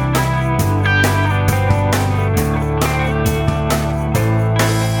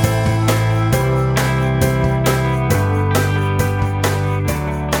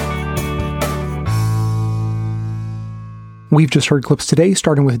 We've just heard clips today,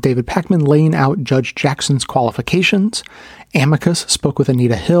 starting with David Pakman laying out Judge Jackson's qualifications. Amicus spoke with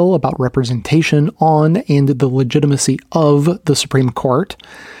Anita Hill about representation on and the legitimacy of the Supreme Court.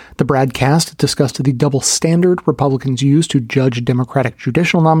 The broadcast discussed the double standard Republicans use to judge Democratic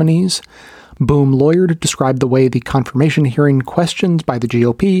judicial nominees. Boom Lawyered described the way the confirmation hearing questions by the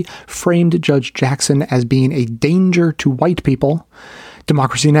GOP framed Judge Jackson as being a danger to white people.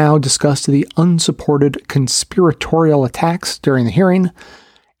 Democracy Now! Discussed the unsupported conspiratorial attacks during the hearing.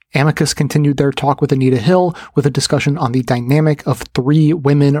 Amicus continued their talk with Anita Hill with a discussion on the dynamic of 3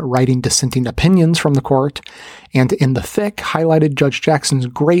 women writing dissenting opinions from the court, and In the Thick highlighted Judge Jackson's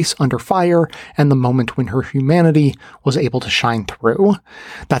grace under fire and the moment when her humanity was able to shine through.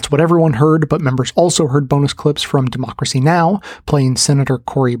 That's what everyone heard, but members also heard bonus clips from Democracy Now! Playing Senator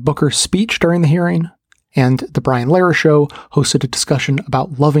Cory Booker's speech during the hearing. And The Brian Lehrer Show hosted a discussion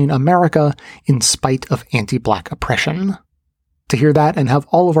about loving America in spite of anti-Black oppression. To hear that and have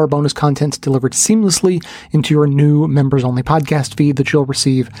all of our bonus content delivered seamlessly into your new members-only podcast feed that you'll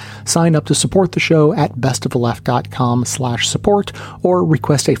receive, sign up to support the show at bestoftheleft.com/support or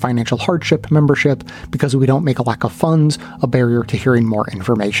request a financial hardship membership, because we don't make a lack of funds a barrier to hearing more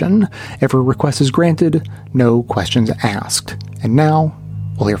information. Every request is granted, no questions asked. And now,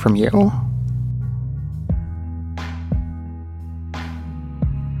 we'll hear from you.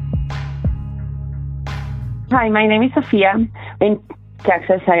 Hi, my name is Sophia. In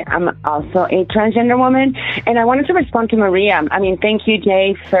Texas, I am also a transgender woman, and I wanted to respond to Maria. Thank you,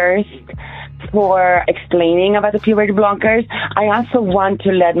 Jay, first for explaining about the puberty blockers. I also want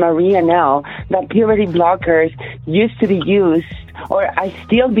to let Maria know that puberty blockers used to be used or are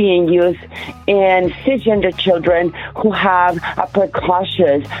still being used in cisgender children who have a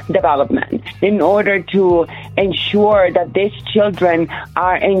precocious development in order to ensure that these children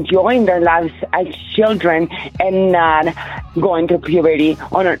are enjoying their lives as children and not going through puberty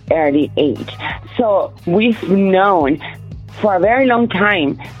on an early age. So we've known for a very long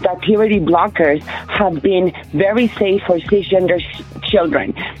time that puberty blockers have been very safe for cisgender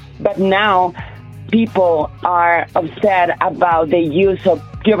children. But now people are upset about the use of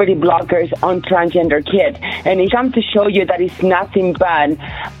puberty blockers on transgender kids. And it's come to show you that it's nothing but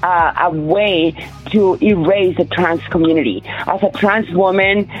a way to erase the trans community. As a trans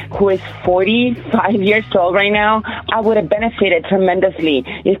woman who is 45 years old right now, I would have benefited tremendously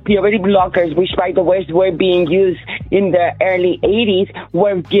if puberty blockers, which by the way were being used in the early 80s,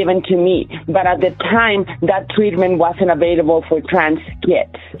 were given to me. But at the time, that treatment wasn't available for trans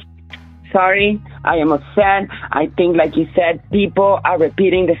kids. Sorry, I am upset. I think, like you said, people are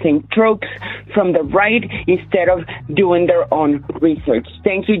repeating the same tropes from the right instead of doing their own research.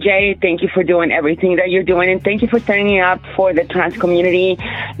 Thank you, Jay. Thank you for doing everything that you're doing, and thank you for standing up for the trans community.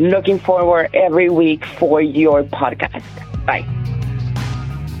 Looking forward every week for your podcast. Bye.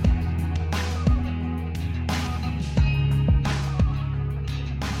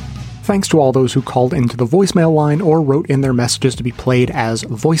 Thanks to all those who called into the voicemail line or wrote in their messages to be played as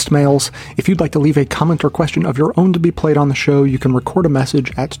voicemails. If you'd like to leave a comment or question of your own to be played on the show, you can record a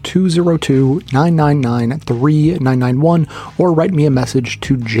message at 202-999-3991 or write me a message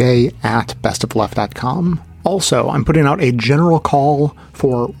to j@bestofleft.com. Also, I'm putting out a general call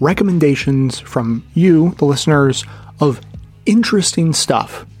for recommendations from you, the listeners, of interesting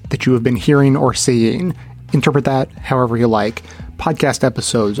stuff that you have been hearing or seeing. Interpret that however you like. Podcast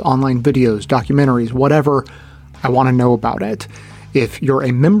episodes, online videos, documentaries, whatever. I want to know about it. If you're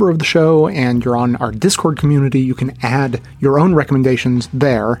a member of the show and you're on our Discord community, you can add your own recommendations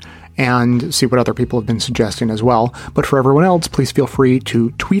there and see what other people have been suggesting as well. But for everyone else, please feel free to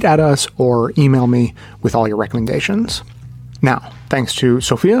tweet at us or email me with all your recommendations. Now, thanks to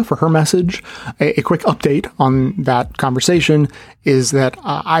Sophia for her message. A quick update on that conversation is that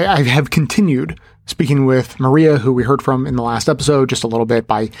I have continued speaking with Maria, who we heard from in the last episode, just a little bit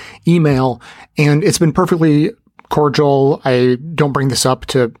by email, and it's been perfectly cordial. I don't bring this up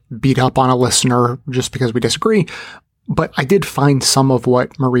to beat up on a listener just because we disagree, but I did find some of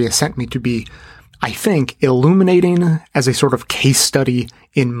what Maria sent me to be, I think, illuminating as a sort of case study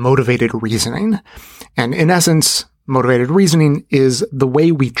in motivated reasoning. And in essence, motivated reasoning is the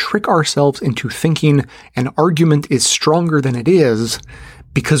way we trick ourselves into thinking an argument is stronger than it is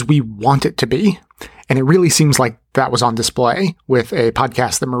because we want it to be. And it really seems like that was on display with a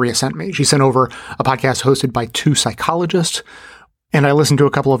podcast that Maria sent me. She sent over a podcast hosted by 2 psychologists, and I listened to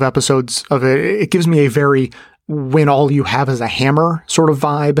a couple of episodes of it. It gives me a very when all you have is a hammer sort of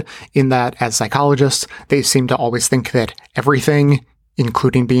vibe, in that as psychologists, they seem to always think that everything,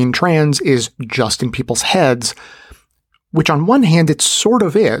 including being trans, is just in people's heads. which on one hand it sort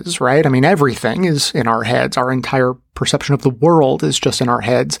of is, right? I mean, everything is in our heads. Our entire perception of the world is just in our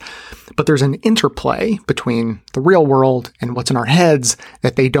heads. But there's an interplay between the real world and what's in our heads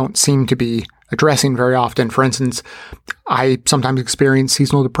that they don't seem to be addressing very often. For instance, I sometimes experience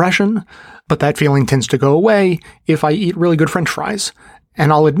seasonal depression, but that feeling tends to go away if I eat really good French fries.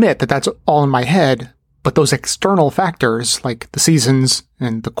 And I'll admit that that's all in my head, but those external factors, like the seasons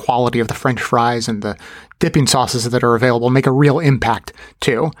and the quality of the French fries and the dipping sauces that are available, make a real impact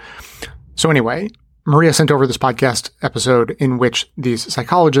too. So anyway, Maria sent over this podcast episode in which these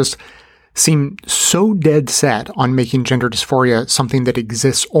psychologists seem so dead set on making gender dysphoria something that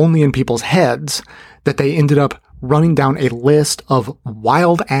exists only in people's heads that they ended up running down a list of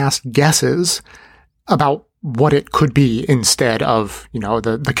wild-ass guesses about what it could be instead of,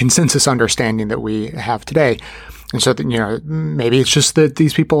 the consensus understanding that we have today. And so that, maybe it's just that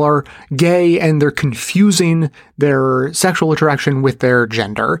these people are gay and they're confusing their sexual attraction with their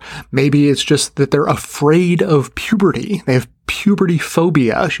gender. Maybe it's just that they're afraid of puberty. They have puberty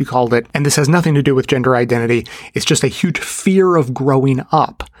phobia, she called it. And this has nothing to do with gender identity. It's just a huge fear of growing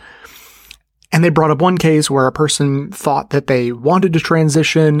up. And they brought up one case where a person thought that they wanted to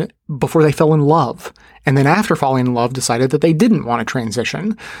transition before they fell in love. And then after falling in love, decided that they didn't want to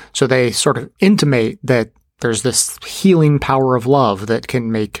transition. So they sort of intimate that there's this healing power of love that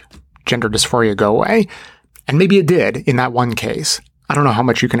can make gender dysphoria go away. And maybe it did in that one case. I don't know how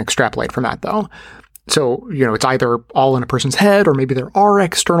much you can extrapolate from that, though. So, it's either all in a person's head, or maybe there are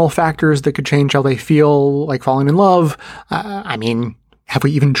external factors that could change how they feel like falling in love. Have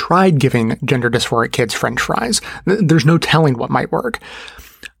we even tried giving gender dysphoric kids French fries? There's no telling what might work.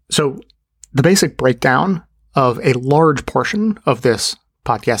 So the basic breakdown of a large portion of this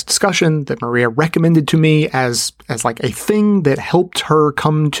podcast discussion that Maria recommended to me as like a thing that helped her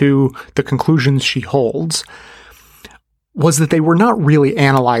come to the conclusions she holds was that they were not really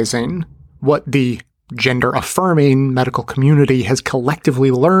analyzing what the gender-affirming medical community has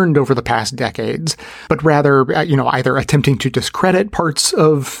collectively learned over the past decades, but rather, either attempting to discredit parts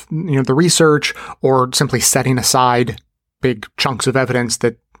of, the research or simply setting aside big chunks of evidence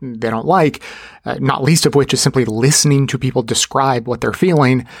that they don't like, not least of which is simply listening to people describe what they're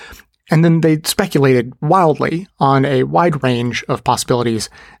feeling. And then they speculated wildly on a wide range of possibilities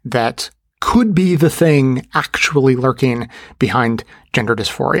that could be the thing actually lurking behind gender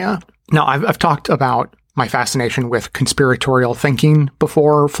dysphoria. Now, I've talked about my fascination with conspiratorial thinking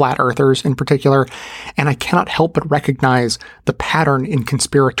before, flat earthers in particular, and I cannot help but recognize the pattern in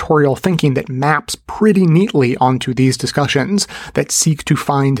conspiratorial thinking that maps pretty neatly onto these discussions that seek to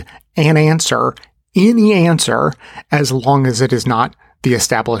find an answer, any answer, as long as it is not the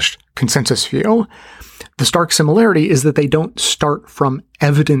established consensus view. The stark similarity is that they don't start from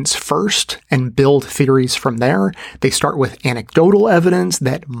evidence first and build theories from there. They start with anecdotal evidence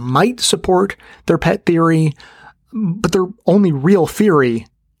that might support their pet theory, but their only real theory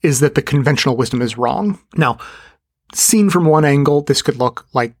is that the conventional wisdom is wrong. Now, seen from one angle, this could look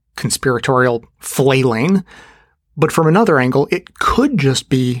like conspiratorial flailing, but from another angle, it could just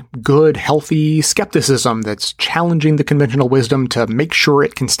be good, healthy skepticism that's challenging the conventional wisdom to make sure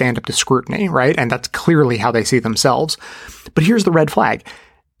it can stand up to scrutiny, right? And that's clearly how they see themselves. But here's the red flag.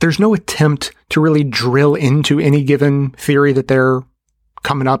 There's no attempt to really drill into any given theory that they're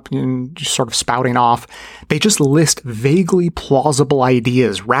coming up and just sort of spouting off. They just list vaguely plausible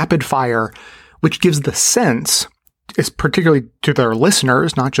ideas, rapid fire, which gives the sense, particularly to their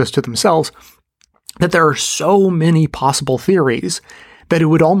listeners, not just to themselves, that there are so many possible theories that it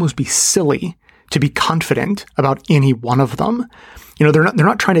would almost be silly to be confident about any one of them. They're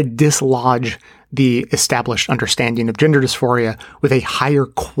not trying to dislodge the established understanding of gender dysphoria with a higher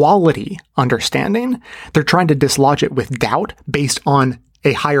quality understanding. They're trying to dislodge it with doubt based on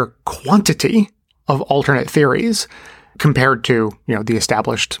a higher quantity of alternate theories compared to, the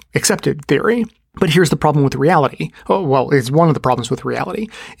established accepted theory. But here's the problem with reality. It's one of the problems with reality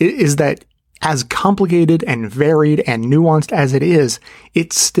is that as complicated and varied and nuanced as it is,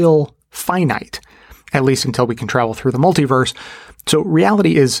 it's still finite, at least until we can travel through the multiverse. So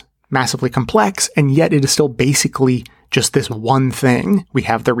reality is massively complex, and yet it is still basically just this one thing. We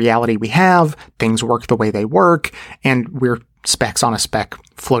have the reality we have, things work the way they work, and we're specks on a speck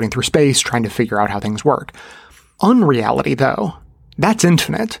floating through space trying to figure out how things work. Unreality, though, that's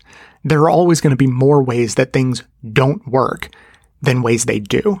infinite. There are always going to be more ways that things don't work than ways they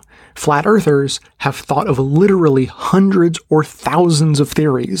do. Flat earthers have thought of literally hundreds or thousands of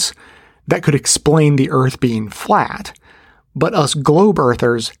theories that could explain the earth being flat, but us globe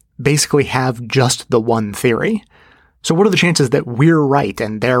earthers basically have just the one theory. So what are the chances that we're right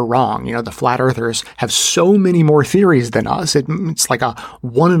and they're wrong? The flat earthers have so many more theories than us. It's like a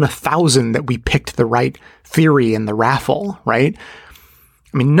 1 in 1,000 that we picked the right theory in the raffle, right?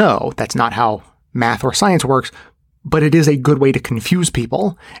 I mean, no, that's not how math or science works, but it is a good way to confuse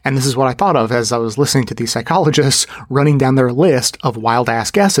people. And this is what I thought of as I was listening to these psychologists running down their list of wild-ass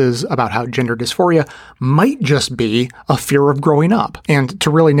guesses about how gender dysphoria might just be a fear of growing up. And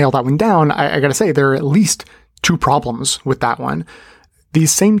to really nail that one down, I gotta say, there are at least 2 problems with that one.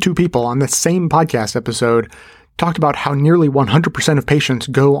 These same 2 people on the same podcast episode talked about how nearly 100% of patients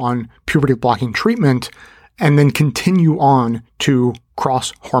go on puberty-blocking treatment and then continue on to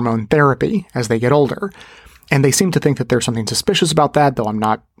cross-hormone therapy as they get older. And they seem to think that there's something suspicious about that, though I'm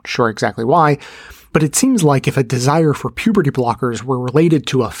not sure exactly why. But it seems like if a desire for puberty blockers were related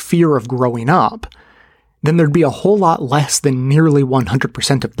to a fear of growing up, then there'd be a whole lot less than nearly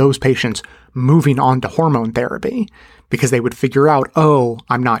 100% of those patients moving on to hormone therapy, because they would figure out, oh,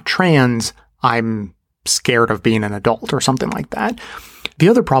 I'm not trans, I'm scared of being an adult or something like that. The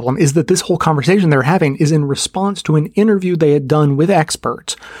other problem is that this whole conversation they're having is in response to an interview they had done with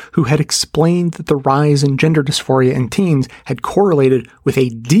experts who had explained that the rise in gender dysphoria in teens had correlated with a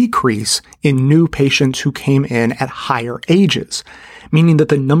decrease in new patients who came in at higher ages, meaning that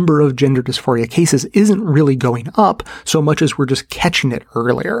the number of gender dysphoria cases isn't really going up so much as we're just catching it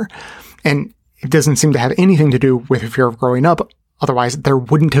earlier. And it doesn't seem to have anything to do with a fear of growing up. Otherwise, there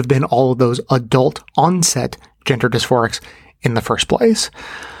wouldn't have been all of those adult onset gender dysphorics in the first place.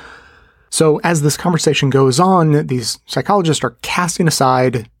 So as this conversation goes on, these psychologists are casting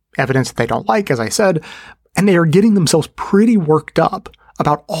aside evidence that they don't like, as I said, and they are getting themselves pretty worked up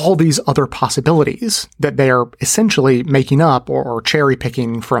about all these other possibilities that they are essentially making up or cherry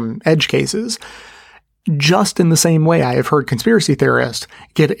picking from edge cases. Just in the same way I have heard conspiracy theorists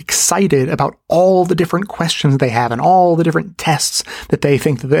get excited about all the different questions they have and all the different tests that they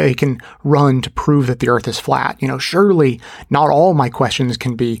think that they can run to prove that the earth is flat. Surely not all my questions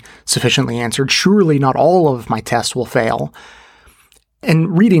can be sufficiently answered. Surely not all of my tests will fail.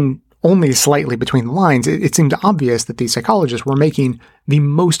 And reading only slightly between the lines, it seemed obvious that these psychologists were making the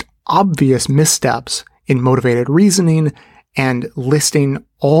most obvious missteps in motivated reasoning and listing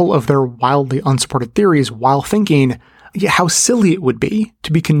all of their wildly unsupported theories while thinking how silly it would be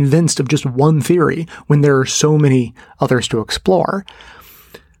to be convinced of just one theory when there are so many others to explore.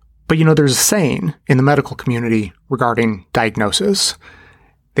 But there's a saying in the medical community regarding diagnosis.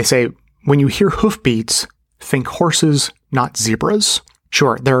 They say, when you hear hoofbeats, think horses, not zebras.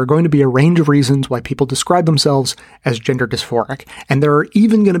 Sure, there are going to be a range of reasons why people describe themselves as gender dysphoric, and there are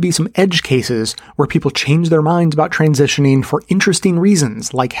even going to be some edge cases where people change their minds about transitioning for interesting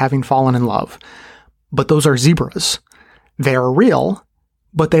reasons, like having fallen in love. But those are zebras. They are real,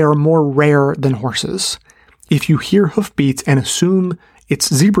 but they are more rare than horses. If you hear hoofbeats and assume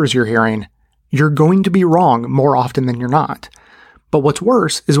it's zebras you're hearing, you're going to be wrong more often than you're not. But what's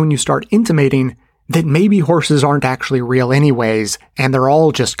worse is when you start intimating that maybe horses aren't actually real anyways, and they're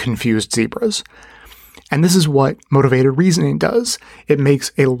all just confused zebras. And this is what motivated reasoning does. It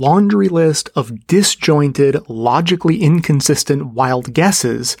makes a laundry list of disjointed, logically inconsistent wild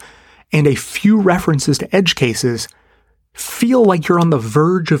guesses and a few references to edge cases feel like you're on the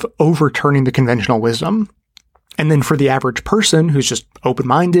verge of overturning the conventional wisdom. And then for the average person who's just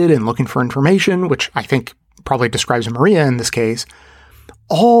open-minded and looking for information, which I think probably describes Maria in this case,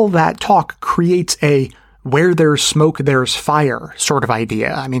 all that talk creates a where there's smoke, there's fire sort of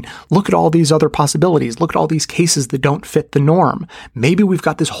idea. I mean, look at all these other possibilities. Look at all these cases that don't fit the norm. Maybe we've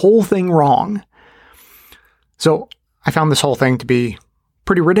got this whole thing wrong. So I found this whole thing to be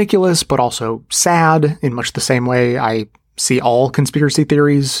pretty ridiculous, but also sad in much the same way I see all conspiracy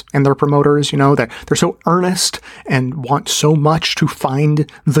theories and their promoters, that they're so earnest and want so much to find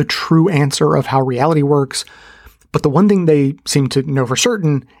the true answer of how reality works. But the one thing they seem to know for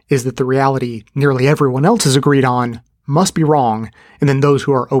certain is that the reality nearly everyone else has agreed on must be wrong, and then those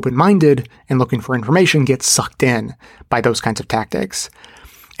who are open-minded and looking for information get sucked in by those kinds of tactics.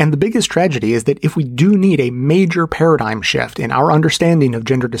 And the biggest tragedy is that if we do need a major paradigm shift in our understanding of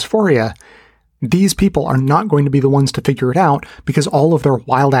gender dysphoria, these people are not going to be the ones to figure it out because all of their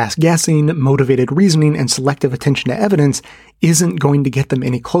wild-ass guessing, motivated reasoning, and selective attention to evidence isn't going to get them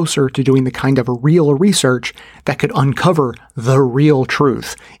any closer to doing the kind of real research that could uncover the real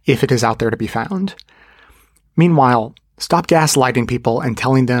truth if it is out there to be found. Meanwhile, stop gaslighting people and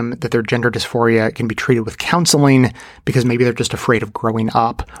telling them that their gender dysphoria can be treated with counseling because maybe they're just afraid of growing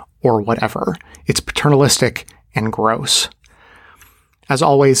up or whatever. It's paternalistic and gross. As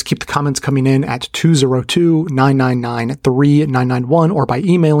always, keep the comments coming in at 202-999-3991 or by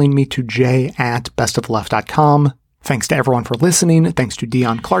emailing me to j@bestoftheleft.com. Thanks to everyone for listening. Thanks to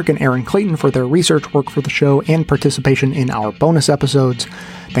Dion Clark and Aaron Clayton for their research work for the show and participation in our bonus episodes.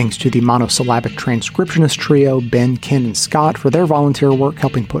 Thanks to the monosyllabic transcriptionist trio, Ben, Ken, and Scott, for their volunteer work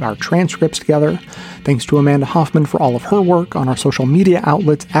helping put our transcripts together. Thanks to Amanda Hoffman for all of her work on our social media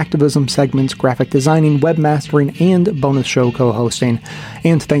outlets, activism segments, graphic designing, webmastering, and bonus show co-hosting.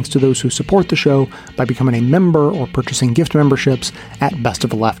 And thanks to those who support the show by becoming a member or purchasing gift memberships at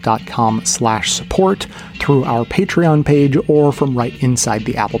bestoftheleft.com/support, through our Patreon page, or from right inside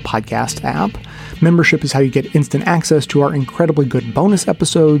the Apple Podcast app. Membership is how you get instant access to our incredibly good bonus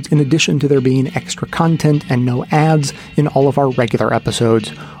episodes, in addition to there being extra content and no ads in all of our regular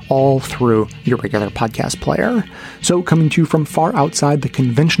episodes, all through your regular podcast player. So, coming to you from far outside the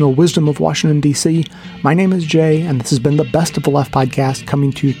conventional wisdom of Washington, D.C., my name is Jay, and this has been the Best of the Left podcast,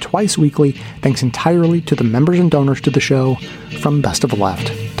 coming to you twice weekly, thanks entirely to the members and donors to the show from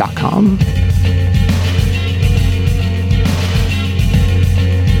bestoftheleft.com.